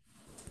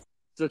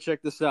 So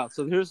check this out.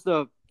 So here's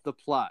the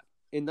plot.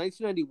 In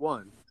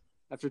 1991,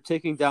 after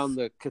taking down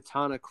the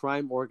Katana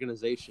crime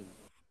organization,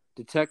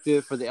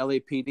 detective for the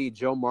LAPD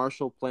Joe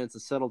Marshall plans to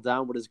settle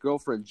down with his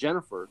girlfriend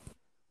Jennifer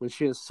when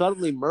she is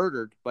suddenly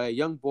murdered by a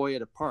young boy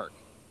at a park.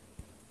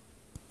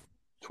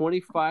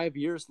 25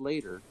 years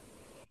later,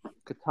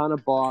 Katana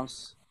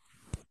boss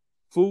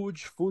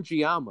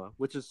Fujiyama,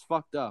 which is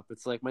fucked up.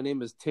 It's like, my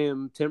name is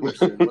Tim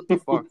Timerson. What the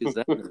fuck is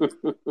that?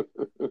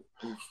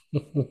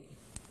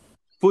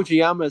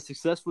 Fujiyama has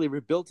successfully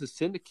rebuilt his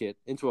syndicate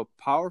into a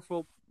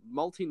powerful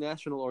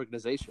multinational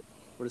organization,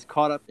 but is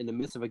caught up in the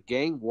midst of a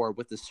gang war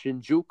with the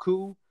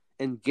Shinjuku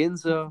and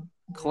Ginza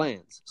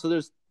clans. So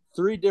there's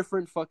 3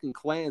 different fucking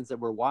clans that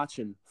we're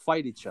watching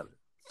fight each other.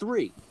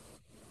 3.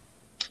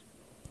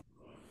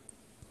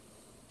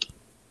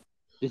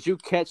 Did you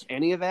catch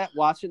any of that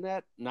watching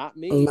that? Not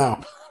me. No.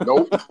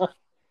 Nope.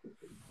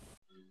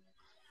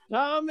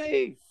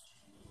 Tommy!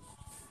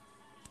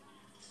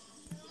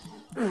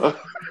 Oh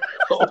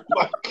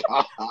my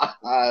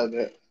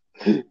god.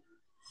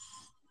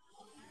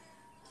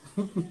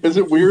 Is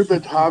it weird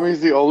that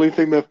Tommy's the only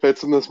thing that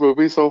fits in this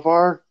movie so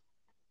far?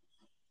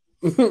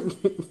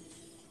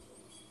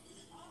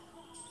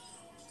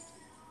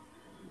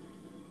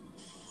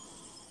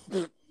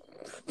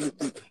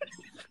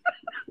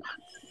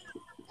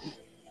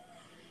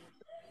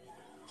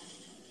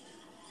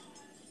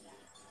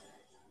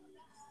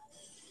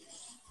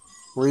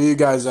 Where are you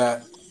guys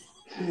at?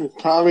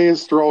 Tommy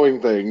is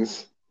throwing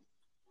things.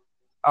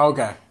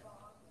 Okay.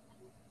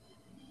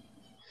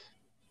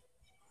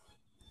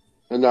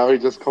 And now he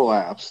just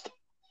collapsed.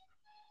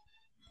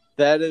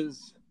 That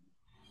is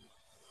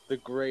the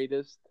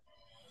greatest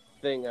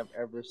thing I've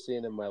ever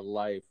seen in my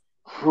life.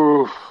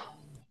 Whew.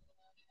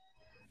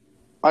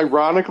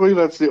 Ironically,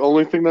 that's the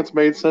only thing that's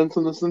made sense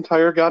in this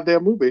entire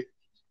goddamn movie.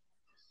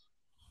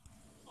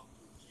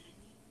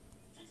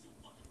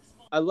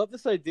 I love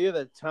this idea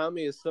that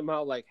Tommy is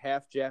somehow like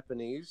half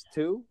Japanese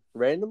too,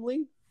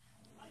 randomly.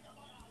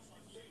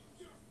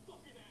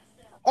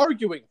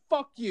 Arguing,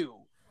 fuck you.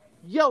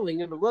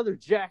 Yelling in a leather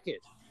jacket.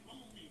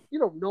 You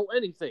don't know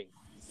anything.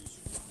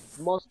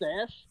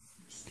 Mustache.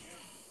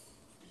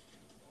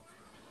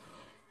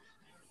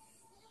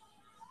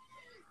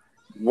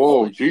 Whoa,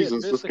 Holy shit,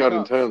 Jesus, this got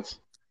fisticuffs. intense.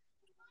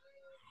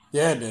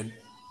 Yeah, it did.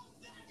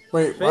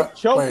 Wait, Fake what?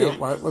 choking. Wait,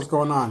 what? What's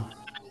going on?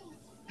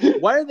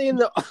 Why are they in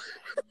the?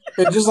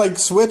 It just like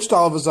switched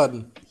all of a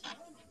sudden.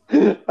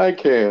 I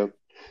can't.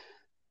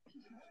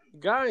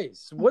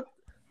 Guys, what?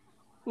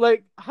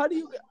 Like, how do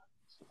you?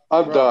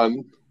 I'm Bro.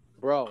 done.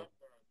 Bro,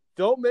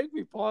 don't make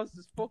me pause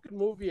this fucking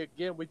movie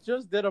again. We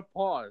just did a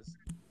pause.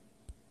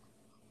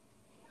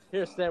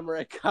 Here,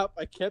 Samurai Cop,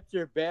 I kept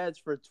your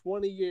badge for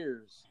 20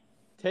 years.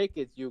 Take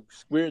it, you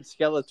weird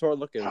Skeletor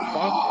looking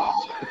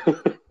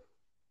fuck.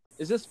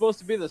 Is this supposed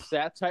to be the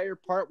satire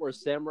part where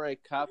Samurai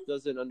Cop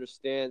doesn't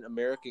understand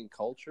American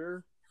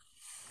culture?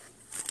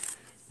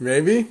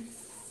 Maybe.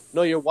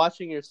 No, you're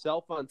watching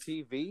yourself on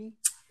TV?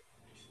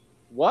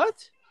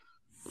 What?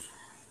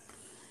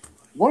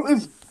 What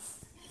is?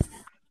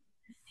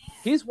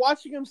 He's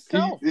watching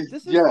himself. This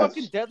is yes.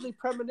 fucking Deadly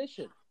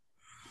Premonition.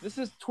 This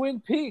is Twin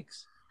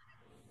Peaks.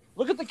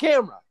 Look at the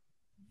camera.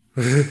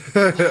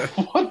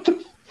 What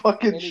the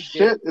fucking And he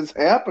shit is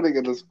happening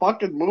in this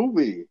fucking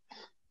movie?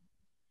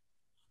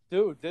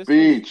 Dude, this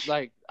Beach, is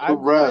like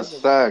caress,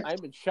 sex.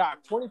 I'm in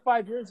shock.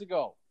 25 years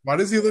ago. Why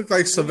does he look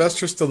like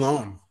Sylvester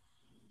Stallone?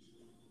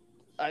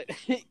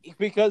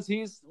 Because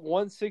he's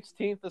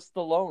 1/16 of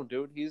Stallone,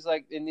 dude. He's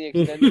like in the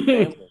extended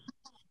family.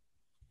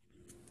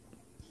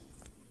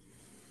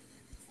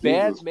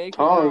 Bad Jesus, making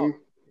tongue. out.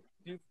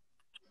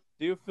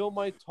 Do you feel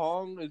my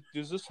tongue?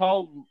 Is this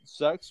how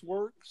sex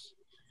works?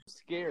 I'm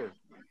scared.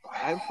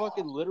 I'm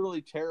fucking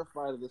literally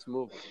terrified of this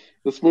movie.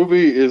 This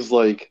movie is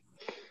like,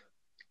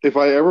 if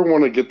I ever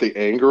want to get the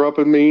anger up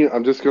in me,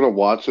 I'm just gonna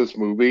watch this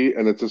movie,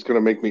 and it's just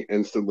gonna make me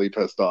instantly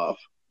pissed off.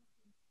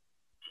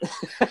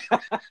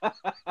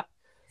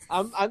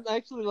 I'm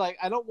actually like,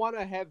 I don't want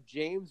to have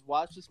James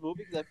watch this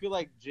movie because I feel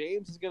like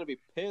James is gonna be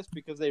pissed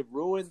because they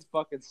ruined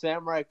fucking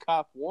Samurai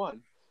Cop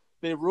 1.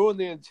 They ruined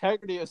the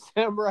integrity of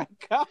Samurai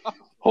Cop.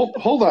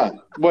 Hold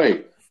on,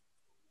 wait.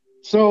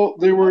 So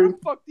they How were the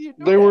fuck do you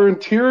do they that? were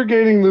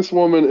interrogating this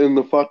woman in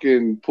the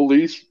fucking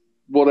police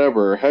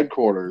whatever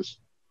headquarters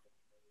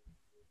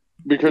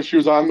because she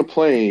was on the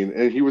plane,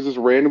 and he was just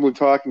randomly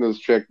talking to this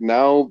chick.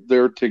 Now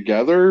they're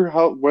together.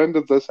 When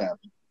did this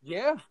happen?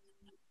 Yeah,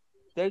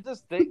 they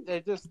just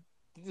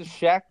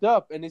shacked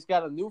up, and he's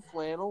got a new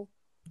flannel.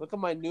 Look at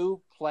my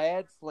new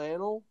plaid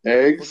flannel.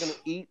 Eggs. We're gonna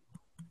eat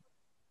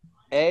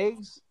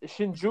eggs.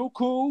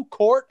 Shinjuku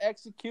court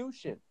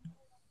execution.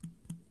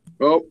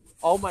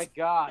 Oh, my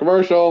god!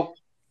 commercial.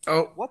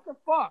 Oh, What the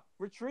fuck?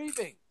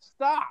 Retrieving.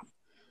 Stop.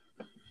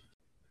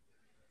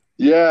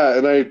 Yeah,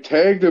 and I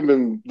tagged him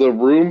in the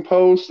room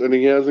post, and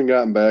he hasn't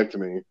gotten back to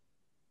me.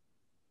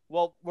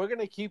 Well, we're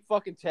gonna keep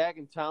fucking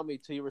tagging Tommy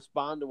till you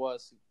respond to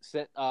us,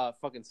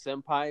 fucking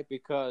senpai.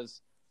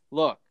 Because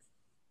look,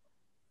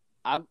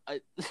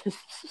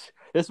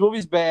 this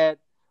movie's bad.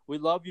 We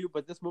love you,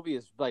 but this movie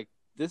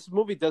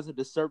does a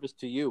disservice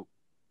to you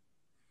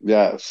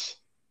Yes.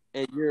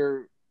 and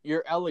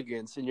your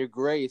elegance and your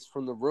grace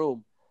from the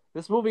room.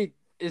 This movie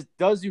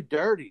does you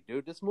dirty,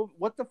 dude. This movie,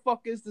 what the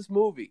fuck is this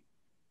movie?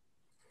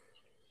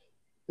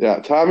 Yeah,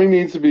 Tommy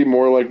needs to be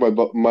more like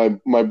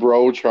my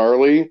bro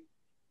Charlie.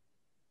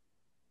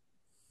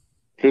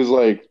 Because,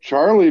 like,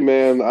 Charlie,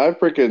 man, I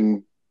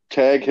freaking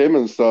tag him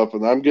and stuff,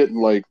 and I'm getting,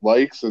 like,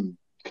 likes and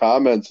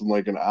comments in,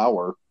 like, an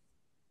hour.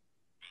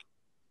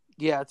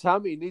 Yeah,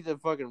 Tommy, you need to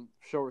fucking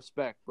show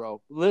respect,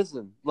 bro.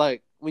 Listen,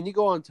 like, when you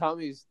go on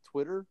Tommy's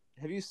Twitter,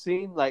 have you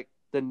seen, like,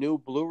 the new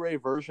Blu-ray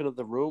version of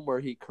The Room where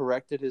he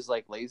corrected his,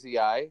 like, lazy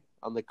eye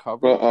on the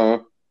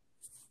cover?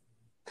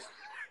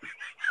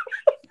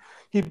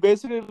 He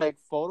basically, like,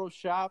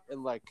 photoshopped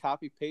and, like,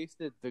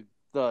 copy-pasted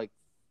the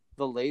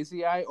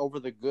lazy eye over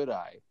the good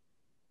eye.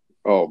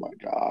 Oh, my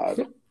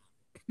God.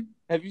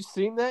 Have you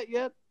seen that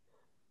yet?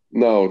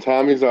 No,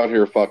 Tommy's out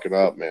here fucking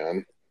up,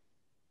 man.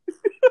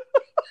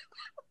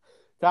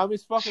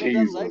 Tommy's fucking up that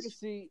Jesus.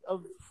 legacy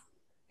of...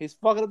 He's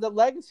fucking up that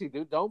legacy,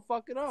 dude. Don't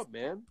fuck it up,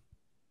 man.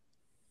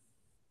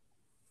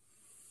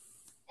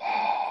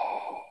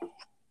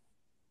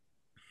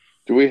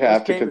 Do we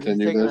have to David, he's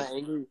continue taking this? an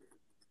angry...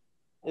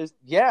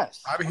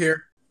 Yes. I'm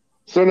here.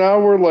 So now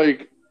we're,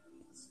 like,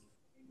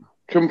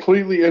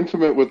 completely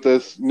intimate with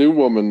this new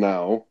woman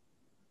now.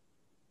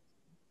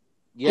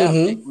 Yeah,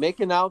 Mhm.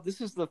 making out.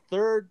 This is the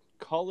third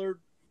colored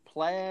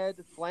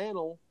plaid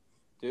flannel,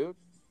 dude.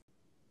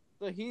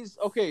 So he's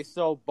okay.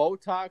 So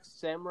Botox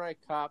Samurai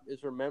Cop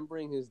is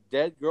remembering his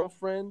dead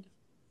girlfriend,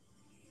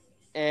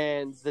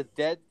 and the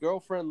dead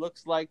girlfriend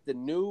looks like the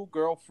new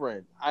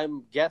girlfriend.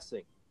 I'm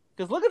guessing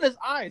because look at his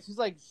eyes. He's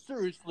like,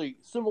 seriously,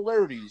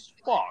 similarities.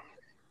 Fuck.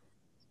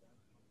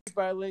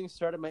 Violating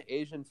started my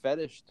Asian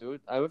fetish,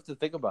 dude. I have to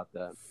think about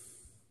that.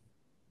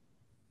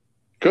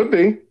 Could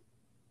be.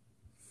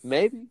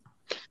 Maybe.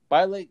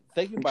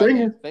 Thank you,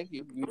 Thing- Thank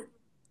you.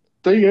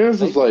 Thing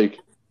is like,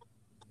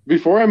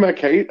 before I met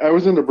Kate, I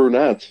was into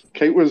brunettes.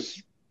 Kate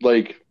was,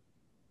 like,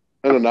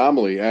 an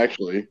anomaly,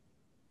 actually.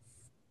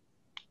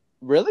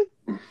 Really?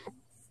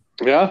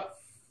 Yeah.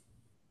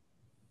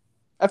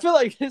 I feel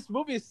like this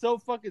movie is so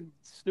fucking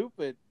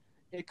stupid.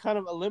 It kind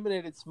of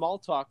eliminated small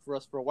talk for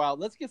us for a while.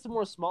 Let's get some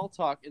more small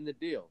talk in the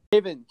deal.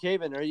 Kevin,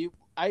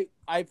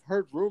 I've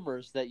heard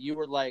rumors that you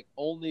were like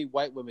only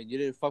white women. You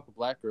didn't fuck with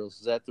black girls.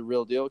 Is that the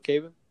real deal,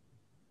 Kevin?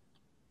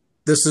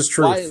 This is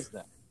true. Why is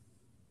that?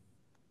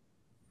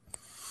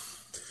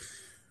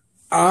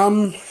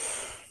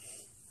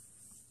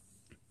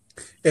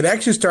 It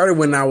actually started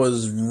when I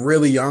was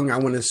really young. I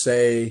want to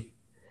say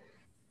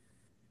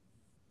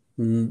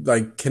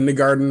like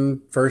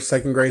kindergarten, first,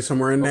 second grade,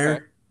 somewhere in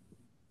there.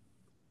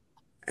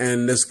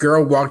 And this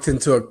girl walked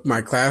into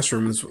my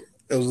classroom.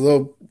 It was a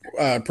little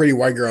pretty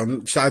white girl.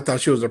 And I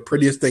thought she was the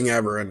prettiest thing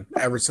ever. And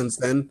ever since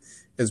then,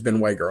 it's been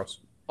white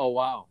girls. Oh,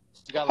 wow.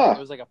 You got like, it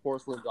was like a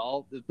porcelain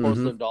doll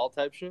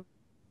type shit?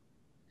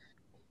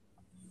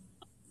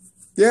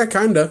 Yeah,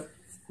 kind of.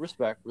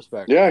 Respect.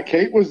 Yeah,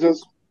 Kate was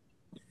just.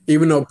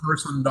 Even though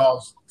porcelain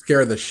dolls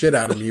scare the shit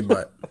out of me,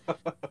 but.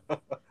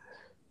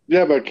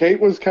 Yeah, but Kate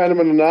was kind of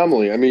an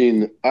anomaly. I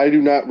mean, I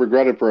do not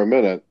regret it for a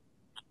minute.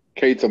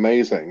 Kate's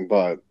amazing,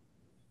 but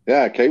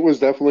yeah, Kate was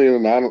definitely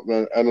an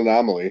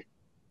anomaly.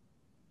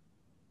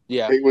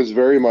 Yeah. Kate was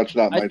very much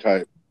not my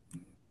type.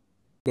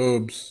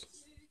 Boobs.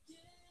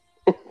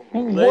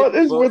 What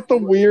is with the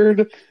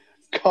weird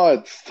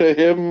cuts to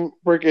him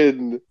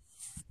freaking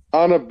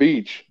on a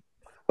beach?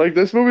 Like,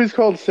 this movie's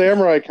called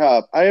Samurai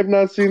Cop. I have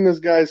not seen this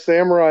guy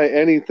samurai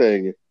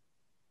anything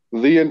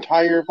the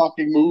entire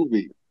fucking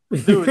movie.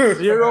 Dude,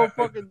 zero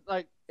fucking,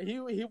 like,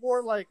 he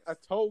wore, like, a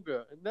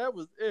toga, and that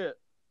was it.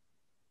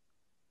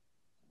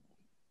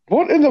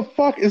 What in the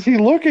fuck is he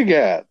looking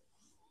at?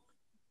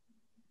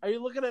 Are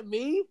you looking at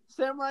me,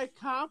 Samurai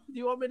Cop? Do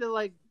you want me to,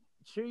 like,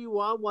 cheer you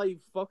on while you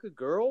fuck a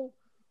girl?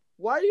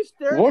 Why are you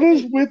staring What at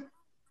is me? with...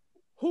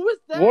 Who is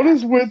that? What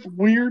is with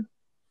weird...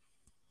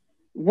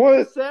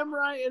 What?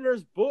 Samurai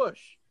enters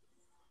bush.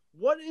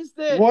 What is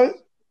this? What?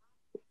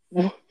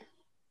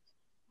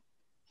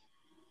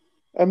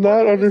 I'm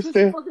not Is this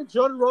understanding. fucking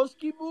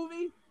Jodorowsky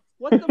movie?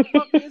 What the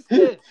fuck is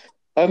this?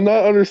 I'm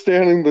not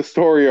understanding the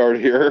story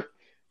art here.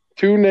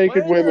 Two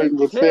naked Why are there women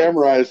with tits?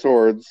 samurai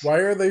swords. Why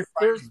are they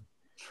There's fighting?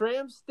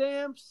 tramp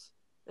stamps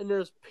and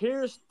there's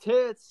pierced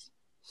tits,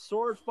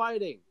 sword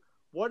fighting.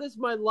 What is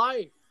my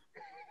life?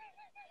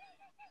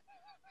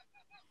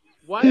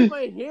 Why am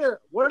I here?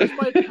 What is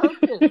my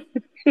purpose?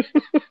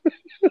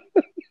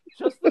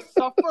 Just to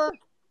suffer?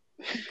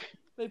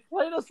 They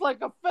played us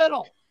like a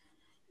fiddle.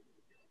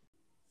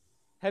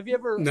 Have you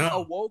ever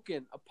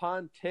awoken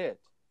upon tit?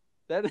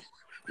 That is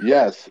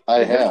Yes, I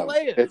The have.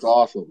 Himalayas. It's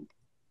awesome.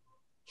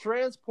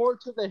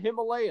 transport to the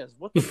Himalayas.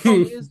 What the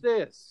fuck is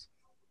this?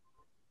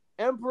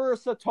 Emperor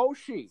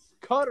Satoshi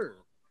Cutter.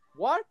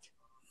 What?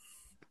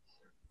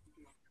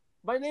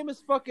 My name is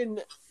fucking.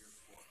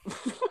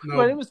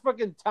 My name is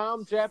fucking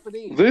Tom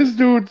Japanese. This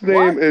dude's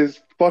name What? is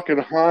fucking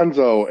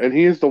Hanzo, and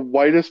he is the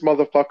whitest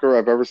motherfucker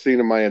I've ever seen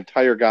in my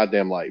entire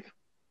goddamn life.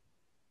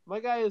 My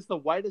guy is the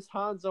whitest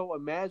Hanzo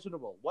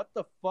imaginable. What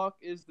the fuck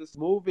is this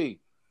movie?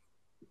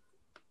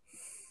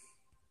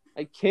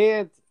 I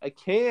can't.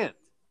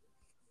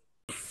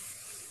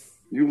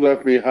 You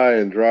left me high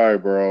and dry,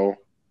 bro.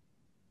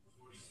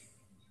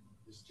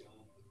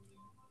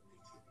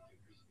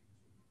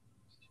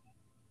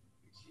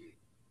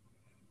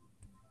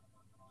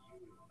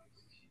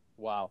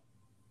 Wow.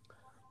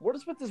 What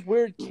is with this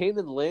weird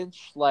Kanan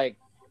Lynch, like,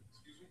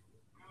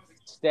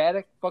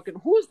 static fucking...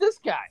 Who is this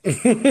guy?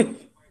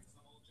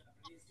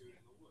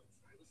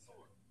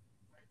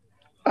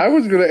 I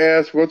was gonna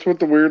ask, what's with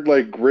the weird,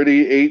 like,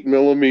 gritty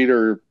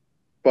 8mm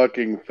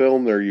fucking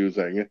film they're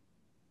using?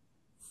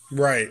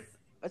 Right.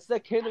 That's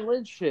that Kanan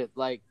Lynch shit.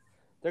 Like,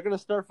 they're gonna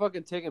start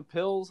fucking taking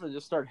pills and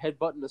just start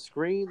headbutting the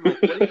screen.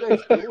 Like, what are you guys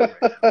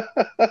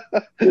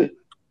doing?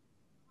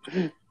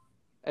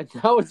 And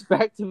now it's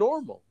back to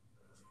normal.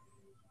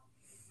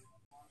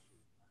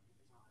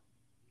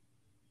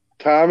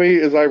 Tommy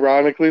is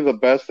ironically the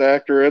best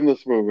actor in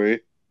this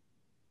movie.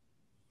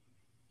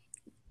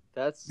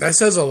 That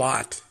says a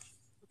lot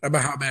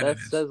about how bad That it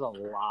is. says a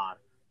lot.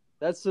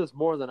 That says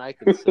more than I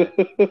can say.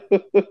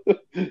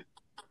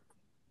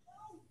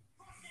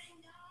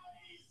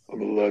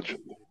 I'm a legend.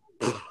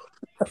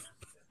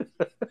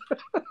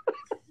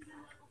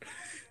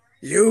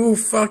 You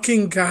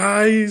fucking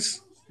guys.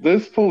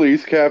 This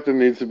police captain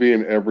needs to be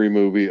in every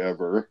movie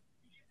ever.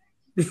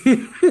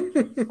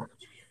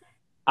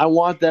 I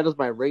want that as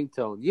my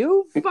ringtone.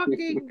 You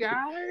fucking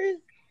guys.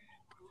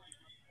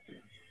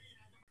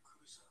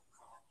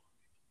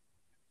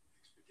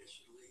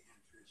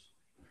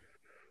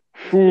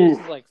 This Whew. is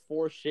like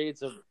 4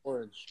 shades of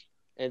orange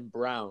and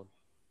brown.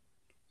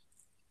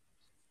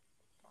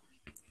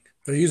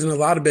 They're using a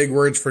lot of big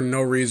words for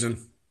no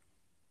reason.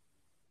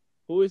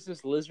 Who is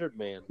this lizard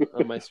man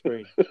on my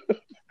screen?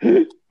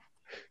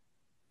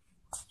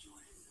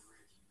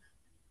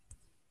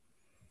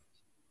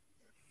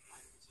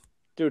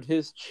 Dude,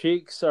 his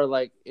cheeks are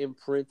like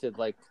imprinted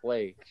like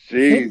clay.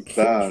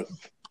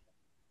 Jesus.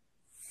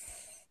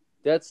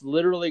 That's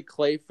literally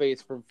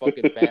Clayface from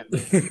fucking Batman.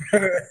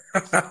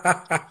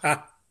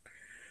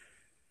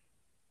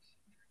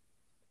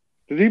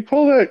 Did he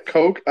pull that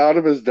Coke out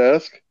of his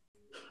desk?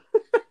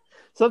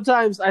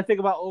 Sometimes I think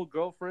about old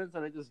girlfriends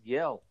and I just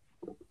yell.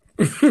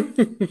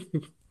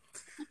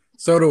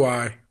 So do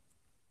I.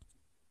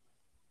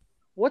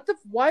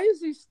 Why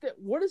is he?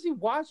 What is he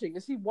watching?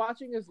 Is he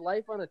watching his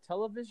life on a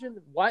television?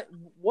 What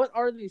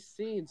are these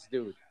scenes,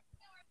 dude?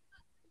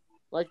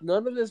 Like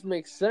none of this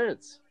makes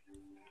sense.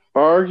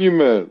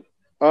 Argument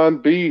on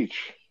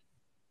beach.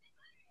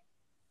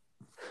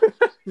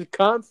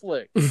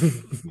 Conflict,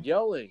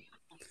 yelling.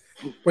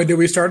 Wait, did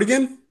we start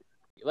again?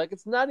 Like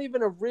it's not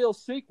even a real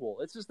sequel.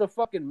 It's just a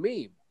fucking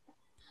meme.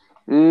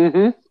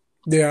 Mm-hmm.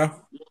 Yeah.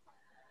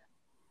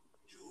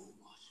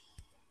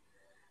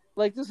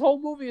 Like this whole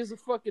movie is a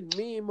fucking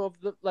meme of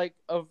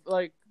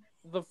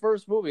the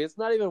first movie. It's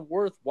not even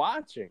worth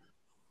watching.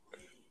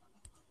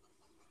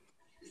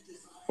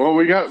 Well,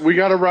 we got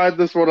to ride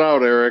this one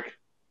out, Eric.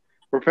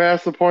 We're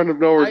past the point of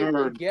no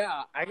return.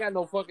 I got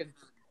no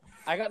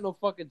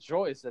fucking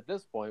choice at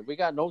this point. We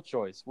got no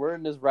choice. We're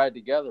in this ride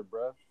together,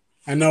 bro.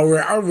 I know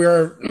we're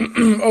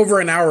over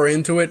an hour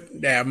into it.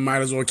 Yeah,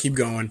 might as well keep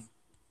going.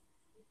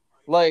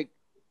 Like,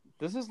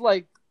 this is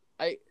like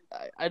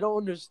I don't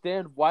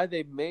understand why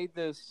they made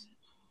this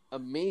a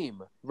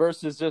meme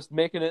versus just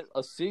making it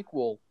a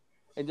sequel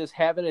and just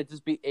having it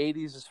just be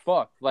 80s as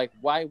fuck. Like,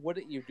 why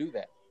wouldn't you do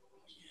that?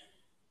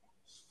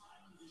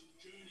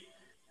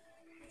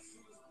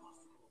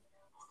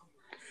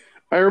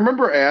 I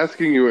remember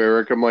asking you,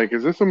 Eric, I'm like,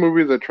 is this a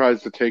movie that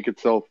tries to take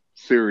itself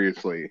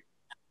seriously?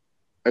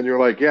 And you're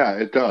like, yeah,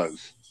 it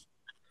does.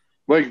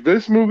 Like,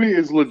 this movie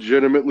is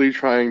legitimately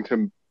trying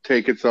to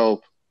take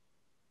itself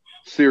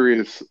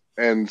serious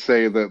and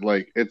say that,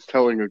 like, it's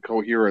telling a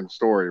coherent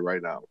story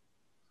right now.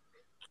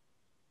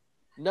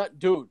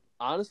 Dude,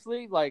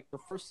 honestly, like, the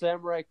first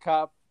Samurai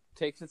Cop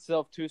takes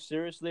itself too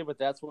seriously, but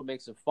that's what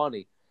makes it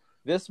funny.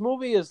 This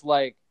movie is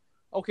like,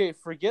 okay,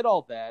 forget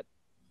all that.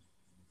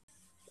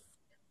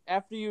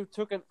 After you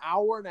took an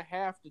hour and a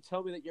half to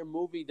tell me that your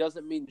movie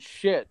doesn't mean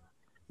shit,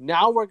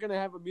 now we're going to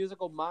have a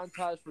musical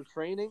montage for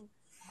training?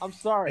 I'm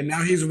sorry. And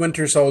now he's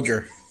Winter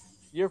Soldier.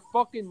 You're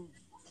fucking...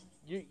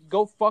 You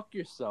go fuck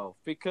yourself,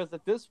 because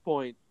at this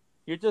point,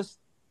 you're just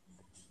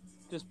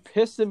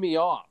pissing me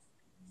off.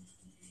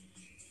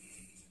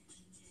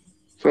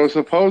 So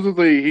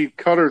supposedly he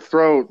cut her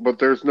throat, but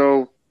there's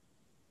no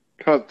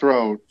cut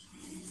throat.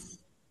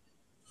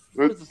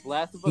 What is this,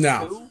 Last of Us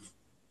No.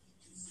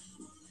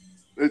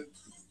 2?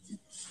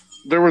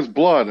 There was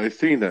blood. I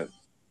seen it.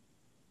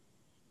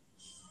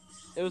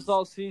 It was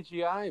all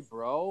CGI,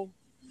 bro.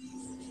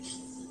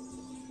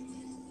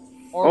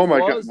 Or Oh my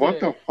god! was What it?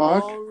 the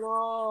fuck?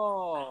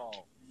 Oh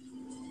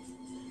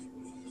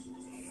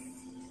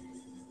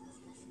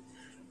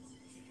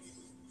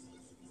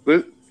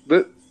The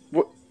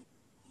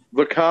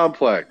the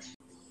complex.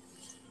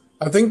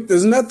 I think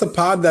isn't that the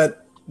pod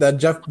that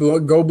Jeff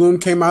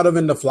Goldblum came out of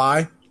in The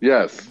Fly?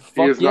 Yes, he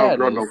Fuck is yeah, now it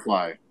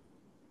Grundlefly.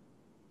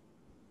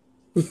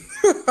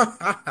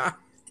 no!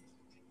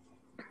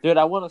 Dude,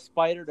 I want a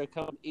spider to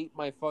come eat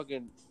my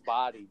fucking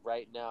body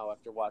right now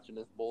after watching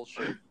this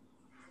bullshit.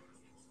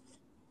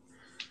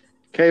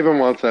 Caven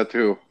wants that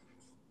too.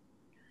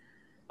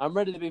 I'm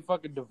ready to be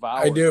fucking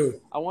devoured. I do.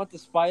 I want the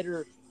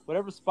spider,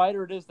 whatever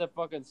spider it is that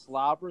fucking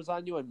slobbers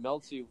on you and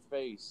melts your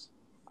face.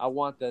 I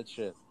want that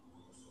shit.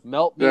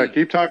 Melt me. Yeah,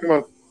 keep talking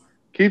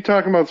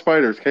about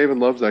spiders. Caven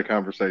loves that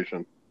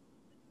conversation.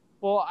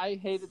 Well, I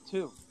hate it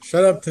too.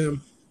 Shut up,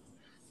 Tim.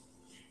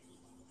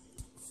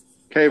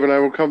 Caven, I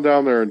will come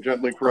down there and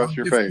gently caress I'll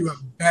your give face. you a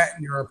bat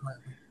in your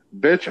apartment.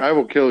 Bitch, I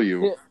will kill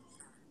you. Tim,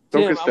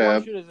 Don't Tim, get I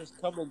want stabbed. you to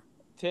just come in.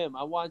 Tim,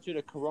 I want you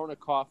to corona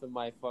cough in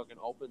my fucking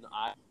open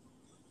eye.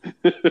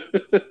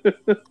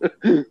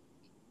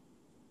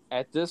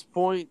 At this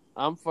point,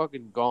 I'm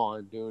fucking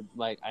gone, dude.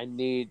 Like, I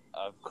need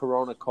a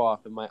corona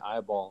cough in my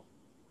eyeball.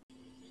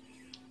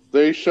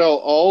 They shall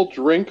all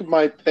drink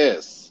my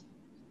piss.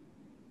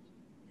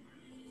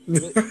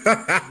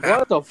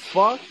 What the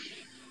fuck?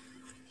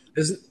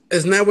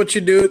 Isn't that what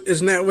you do?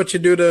 Isn't that what you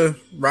do to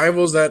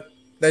rivals that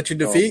you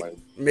defeat? my-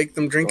 Make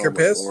them drink Oh your my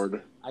piss?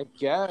 Lord. I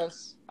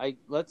guess.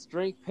 Let's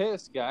drink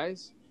piss,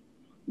 guys.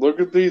 Look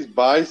at these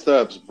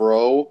biceps,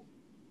 bro.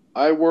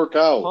 I work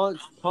out.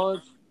 Punch,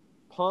 punch,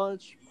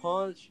 punch,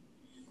 punch,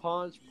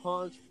 punch,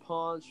 punch,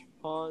 punch,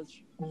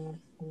 punch.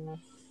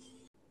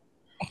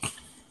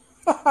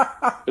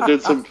 I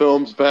did some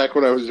films back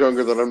when I was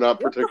younger that I'm not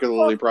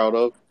particularly proud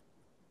of.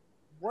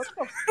 What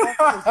the fuck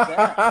was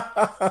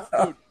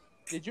that? Dude,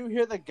 did you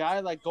hear the guy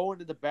like go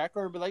into the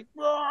background and be like,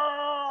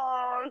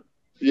 "Roar!"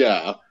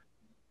 Yeah.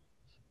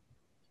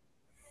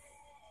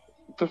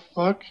 What the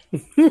fuck?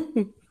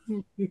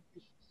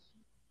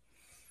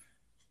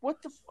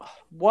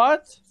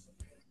 What?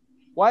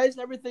 Why is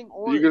everything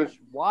orange? gonna-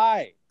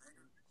 Why?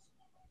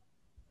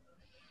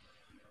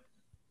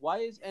 Why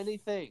is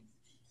anything?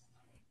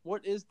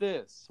 What is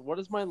this? What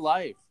is my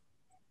life?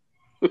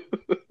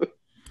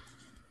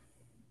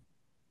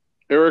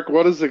 Eric,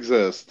 what does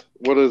exist?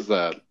 What is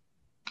that?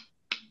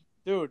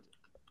 Dude.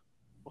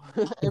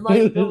 Am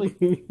I feeling...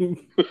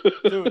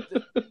 Dude,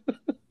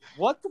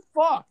 what the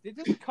fuck? They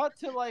just cut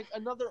to like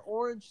another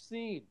orange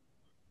scene.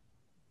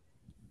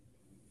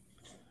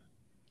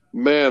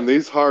 Man,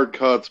 these hard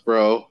cuts,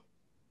 bro.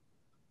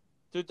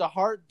 Dude, the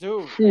heart,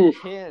 dude, I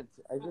Oof. can't.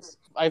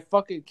 I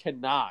fucking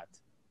cannot.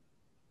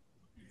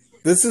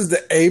 This is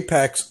the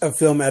apex of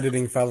film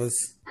editing,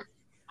 fellas.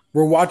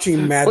 We're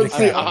watching magic What's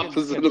the happen.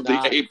 opposite of the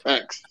cannot.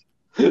 apex?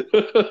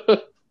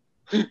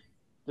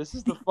 This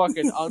is the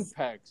fucking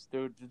unpex,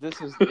 dude.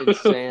 This is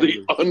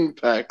insanity. The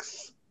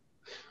unpex.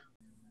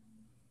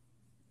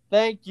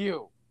 Thank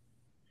you.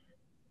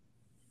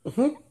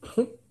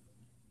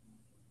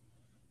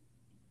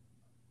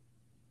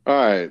 All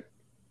right.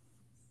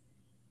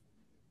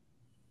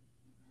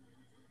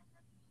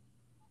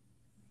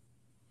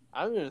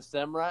 I'm in a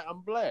samurai.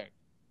 I'm black.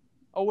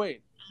 Oh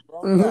wait,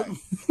 wrong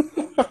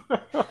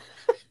guy.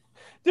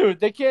 Dude,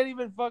 they can't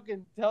even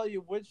fucking tell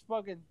you which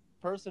fucking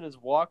person is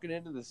walking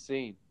into the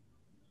scene.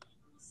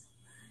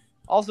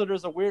 Also,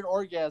 there's a weird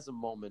orgasm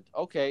moment.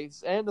 Okay,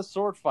 and a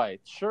sword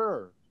fight.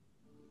 Sure.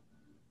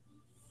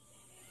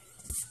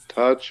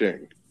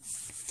 Touching.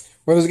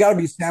 Well, there's got to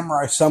be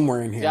samurai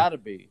somewhere in here. Gotta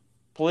be.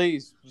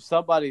 Please,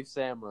 somebody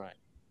samurai.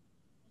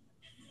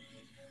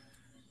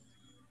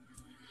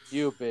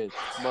 You bitch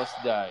must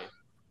die.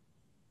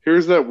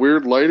 Here's that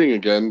weird lighting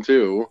again,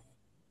 too.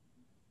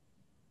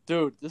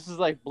 Dude, this is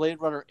like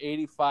Blade Runner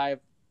 85-25.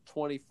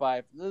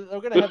 They're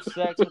going to have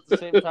sex at the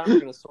same time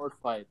they're going to sword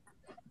fight.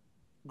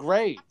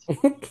 Great.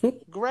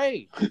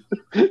 Great.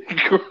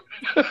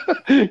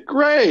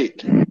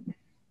 Great.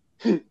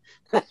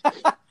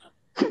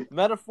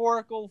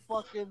 Metaphorical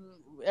fucking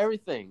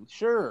everything.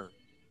 Sure.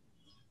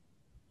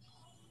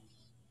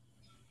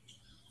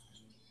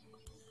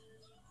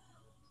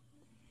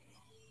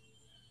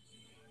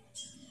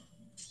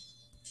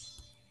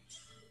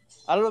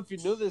 I don't know if you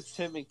knew this,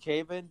 Tim and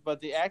Caven,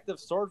 but the act of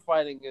sword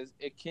fighting is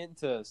akin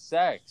to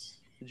sex.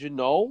 Did you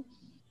know?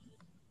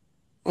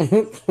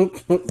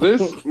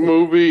 This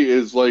movie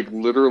is like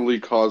literally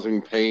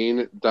causing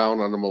pain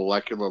down on a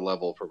molecular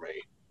level for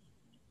me.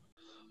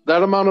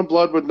 That amount of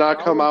blood would not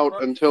come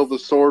out until the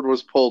sword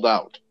was pulled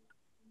out.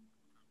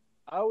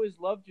 I always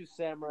loved you,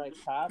 Samurai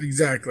Cop.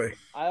 Exactly.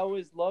 I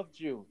always loved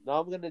you.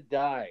 Now I'm going to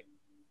die.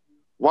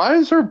 Why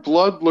does her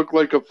blood look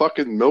like a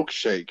fucking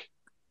milkshake?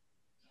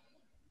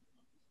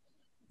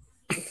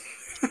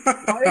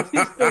 Why is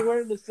he still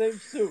wearing the same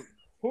suit?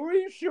 Who are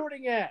you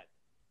shooting at?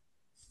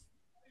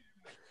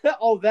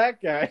 Oh,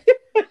 that guy.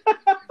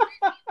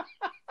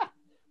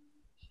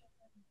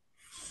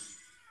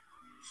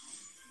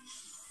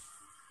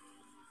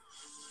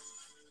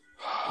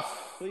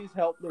 Please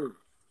help me.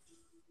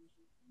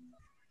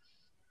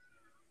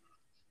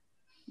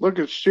 Look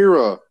at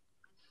Shira.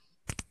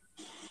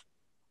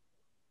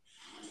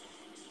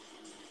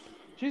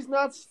 She's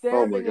not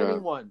Oh my stabbing God.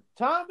 anyone.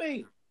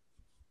 Tommy!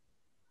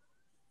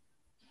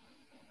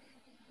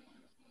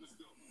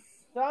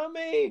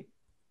 Tommy!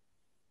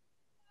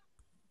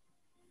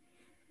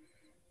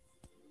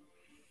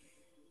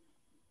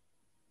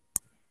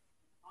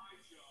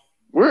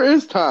 Where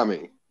is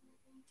Tommy?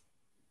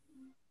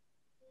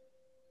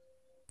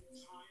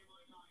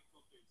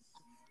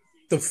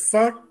 The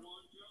fuck?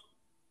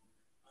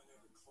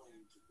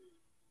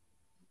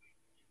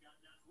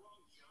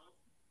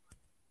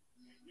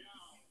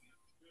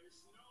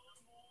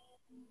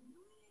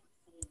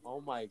 Oh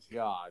my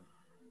God.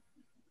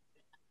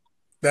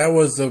 That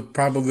was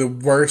probably the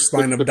worst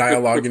line of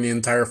dialogue in the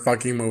entire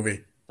fucking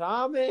movie.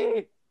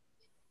 Tommy!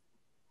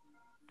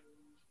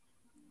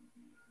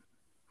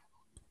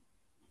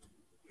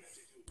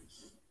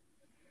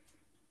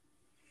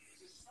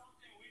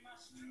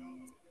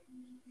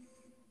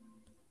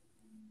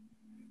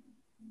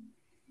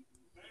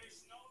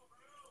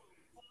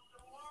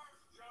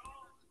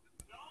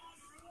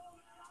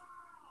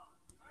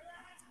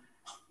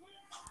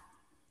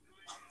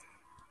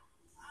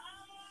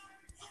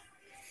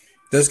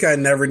 This guy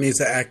never needs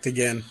to act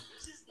again.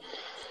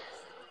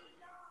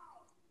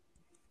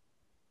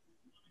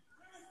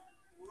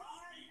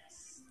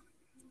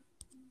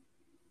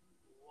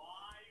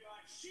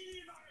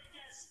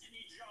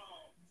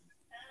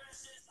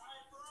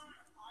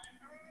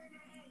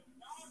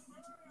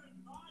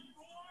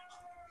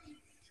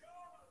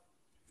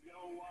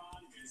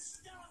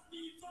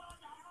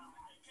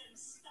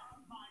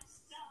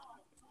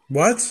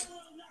 What?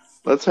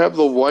 Let's have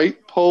the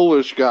white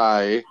Polish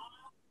guy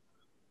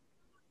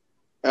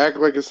act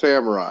like a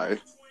samurai.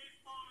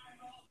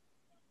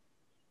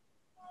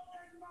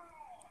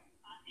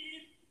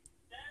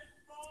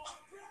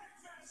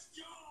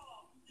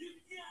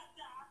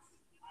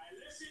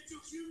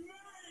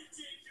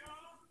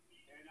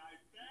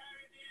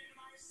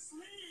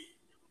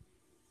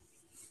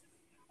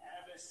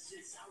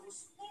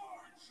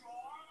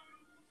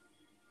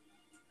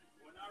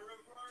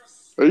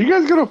 Are you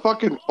guys gonna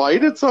fucking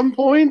fight at some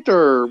point, or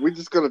are we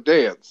just gonna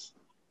dance?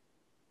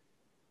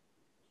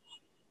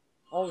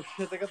 Oh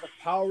shit, they got the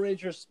Power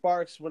Ranger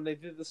sparks when they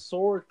did the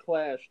sword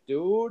clash,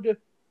 dude.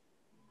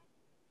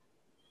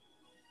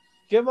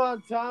 Come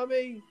on,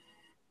 Tommy.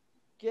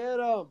 Get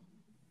him.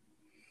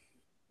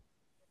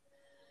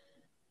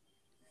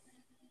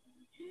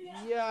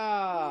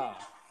 Yeah.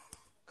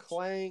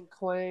 Clang,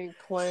 clang,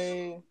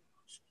 clang.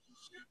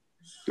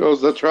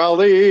 Goes the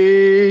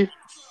trolley.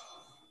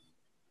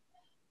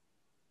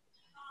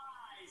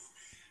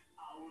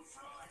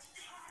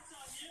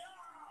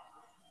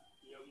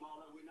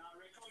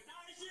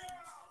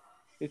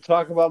 You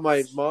talk about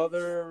my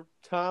mother,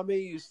 Tommy,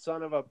 you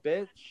son of a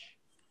bitch.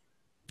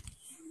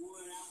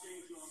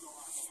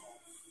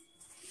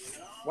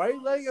 Why are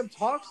you letting him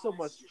talk so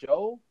much,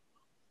 Joe?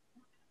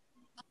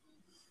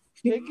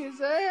 Kick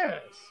his ass.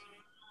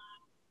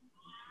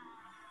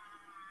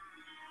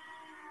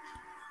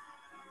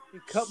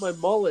 You cut my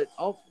mullet.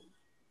 Oh.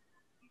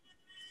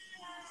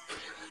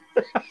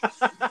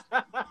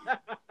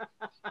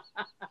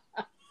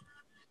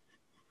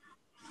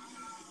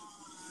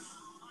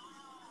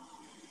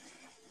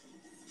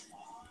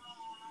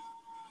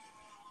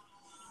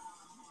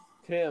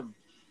 Tim,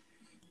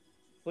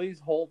 please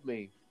hold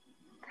me.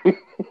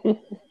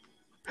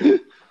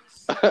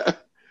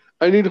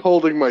 I need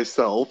holding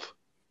myself.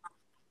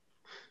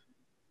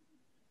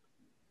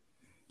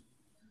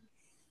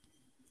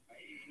 I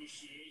need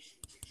initiation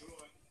to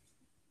join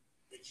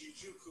the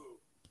Jinjuku.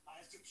 I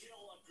have to kill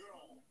a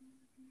girl.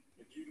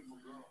 A beautiful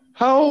girl.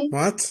 How?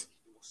 What?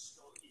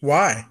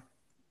 Why?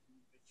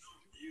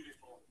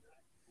 Beautiful.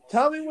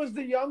 Tommy was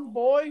the young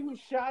boy who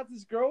shot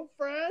his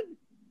girlfriend?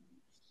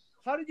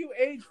 How did you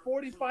age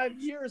 45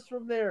 years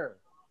from there?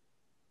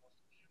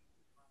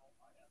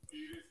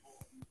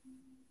 Beautiful.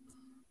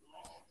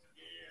 Long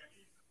hair.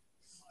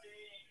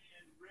 Stain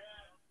in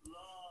red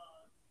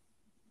blood.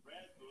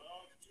 Red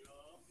blood,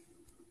 Joe.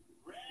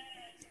 Red.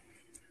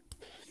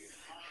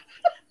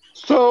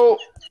 So,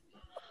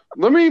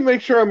 let me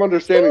make sure I'm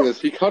understanding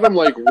this. He cut him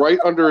like right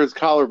under his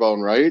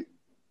collarbone, right?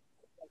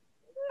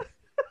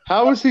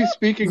 How is he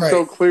speaking so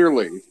Right.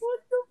 clearly? What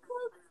the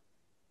fuck?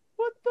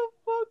 What the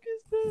fuck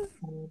is this?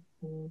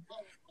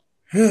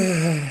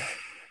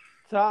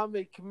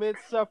 Tommy, commit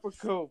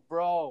seppuku,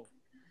 bro.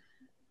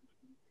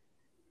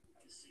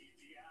 I see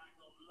the act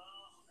of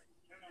love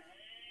and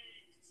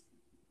hate,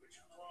 which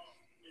both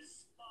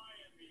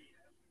inspire me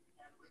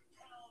and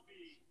repel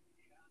me.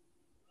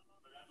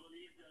 But I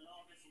believe the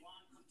love is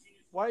one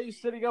continuous. Why are you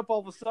sitting up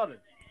all of a sudden?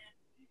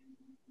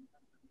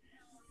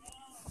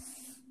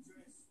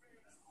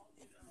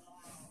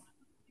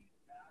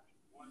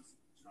 Once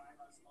tried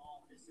us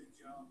all, listen,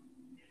 Joe.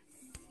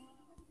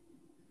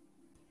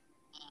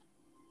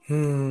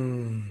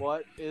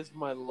 What is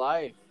my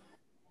life?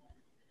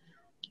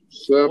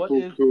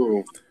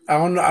 Seppuku. I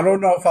don't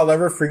know if I'll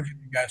ever forgive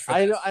you guys for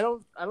I this.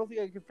 don't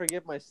think I can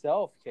forgive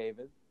myself,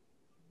 Kevin.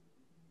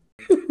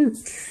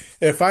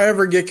 If I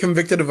ever get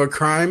convicted of a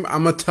crime,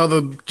 I'm gonna tell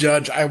the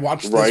judge I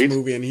watched this Right.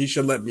 movie and he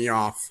should let me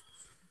off.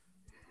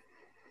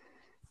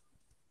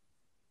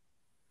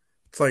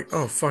 It's like,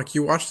 oh fuck,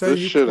 you watched that? This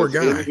You shit poor is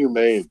guy.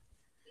 inhumane.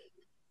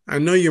 I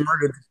know you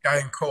murdered this guy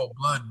in cold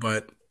blood,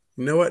 but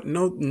you know what?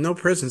 No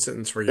prison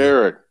sentence for you.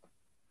 Eric,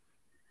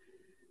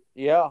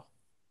 Yeah.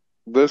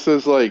 this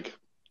is like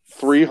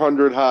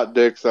 300 hot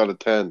dicks out of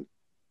 10.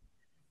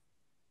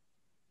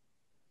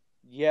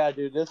 Yeah,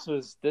 dude, this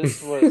was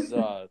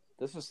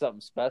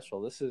something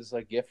special. This is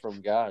a gift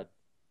from God.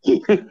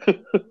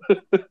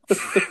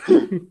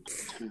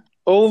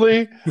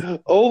 only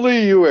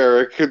you,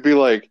 Eric, could be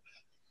like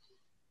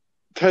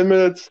 10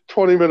 minutes,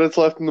 20 minutes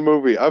left in the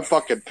movie. I'm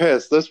fucking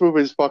pissed. This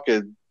movie's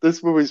fucking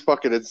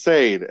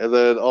insane. And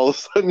then all of a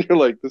sudden you're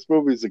like, this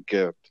movie's a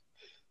gift.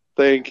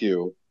 Thank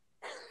you.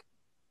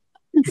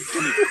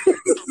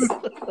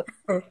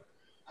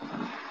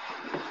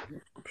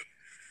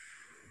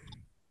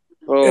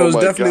 Oh, It was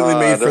my definitely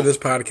made God. for this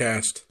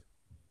podcast.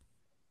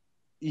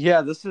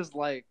 Yeah, this is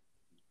like,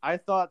 I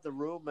thought The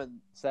Room and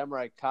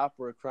Samurai Cop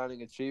were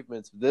crowning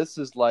achievements. This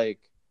is right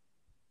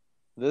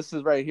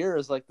here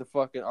is like the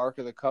fucking Ark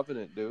of the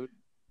Covenant, dude.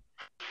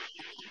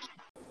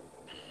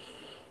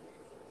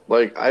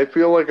 Like, I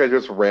feel like I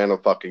just ran a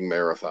fucking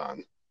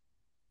marathon.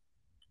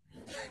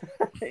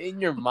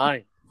 In your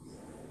mind.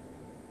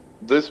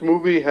 This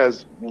movie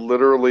has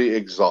literally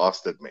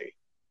exhausted me.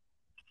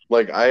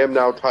 Like, I am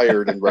now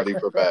tired and ready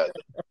for bed.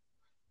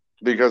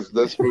 Because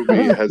this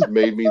movie has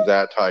made me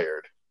that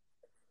tired.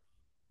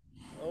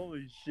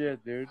 Holy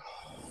shit, dude.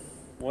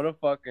 What a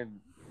fucking...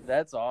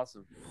 That's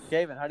awesome.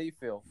 Kevin, how do you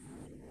feel?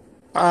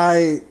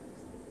 I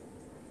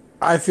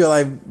feel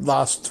I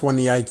lost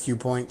 20 IQ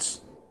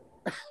points.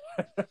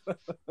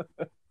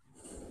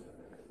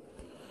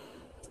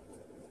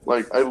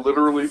 Like, I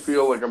literally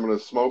feel like I'm going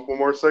to smoke one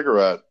more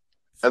cigarette.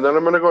 And then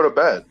I'm going to go to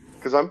bed.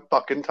 Because I'm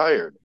fucking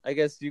tired. I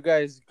guess you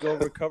guys go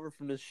recover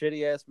from this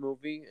shitty-ass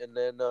movie, and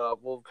then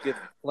we'll get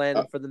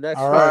planning for the next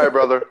All All one. right,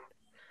 brother.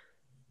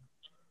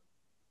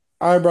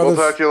 All right, We'll brothers.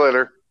 talk to you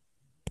later.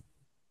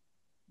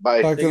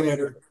 Bye. Talk to you Take it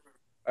later.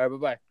 All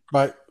right,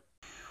 bye-bye. Bye.